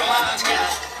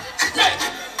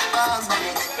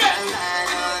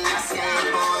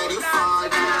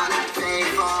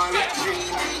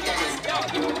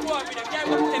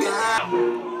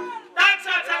 That's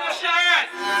not how you share it.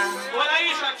 When I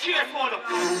use a cheer for them.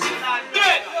 Now do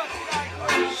it.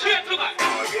 Straight to that.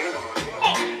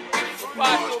 Oh.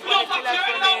 Look up, cheer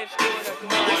it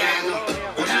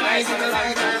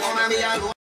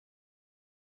up.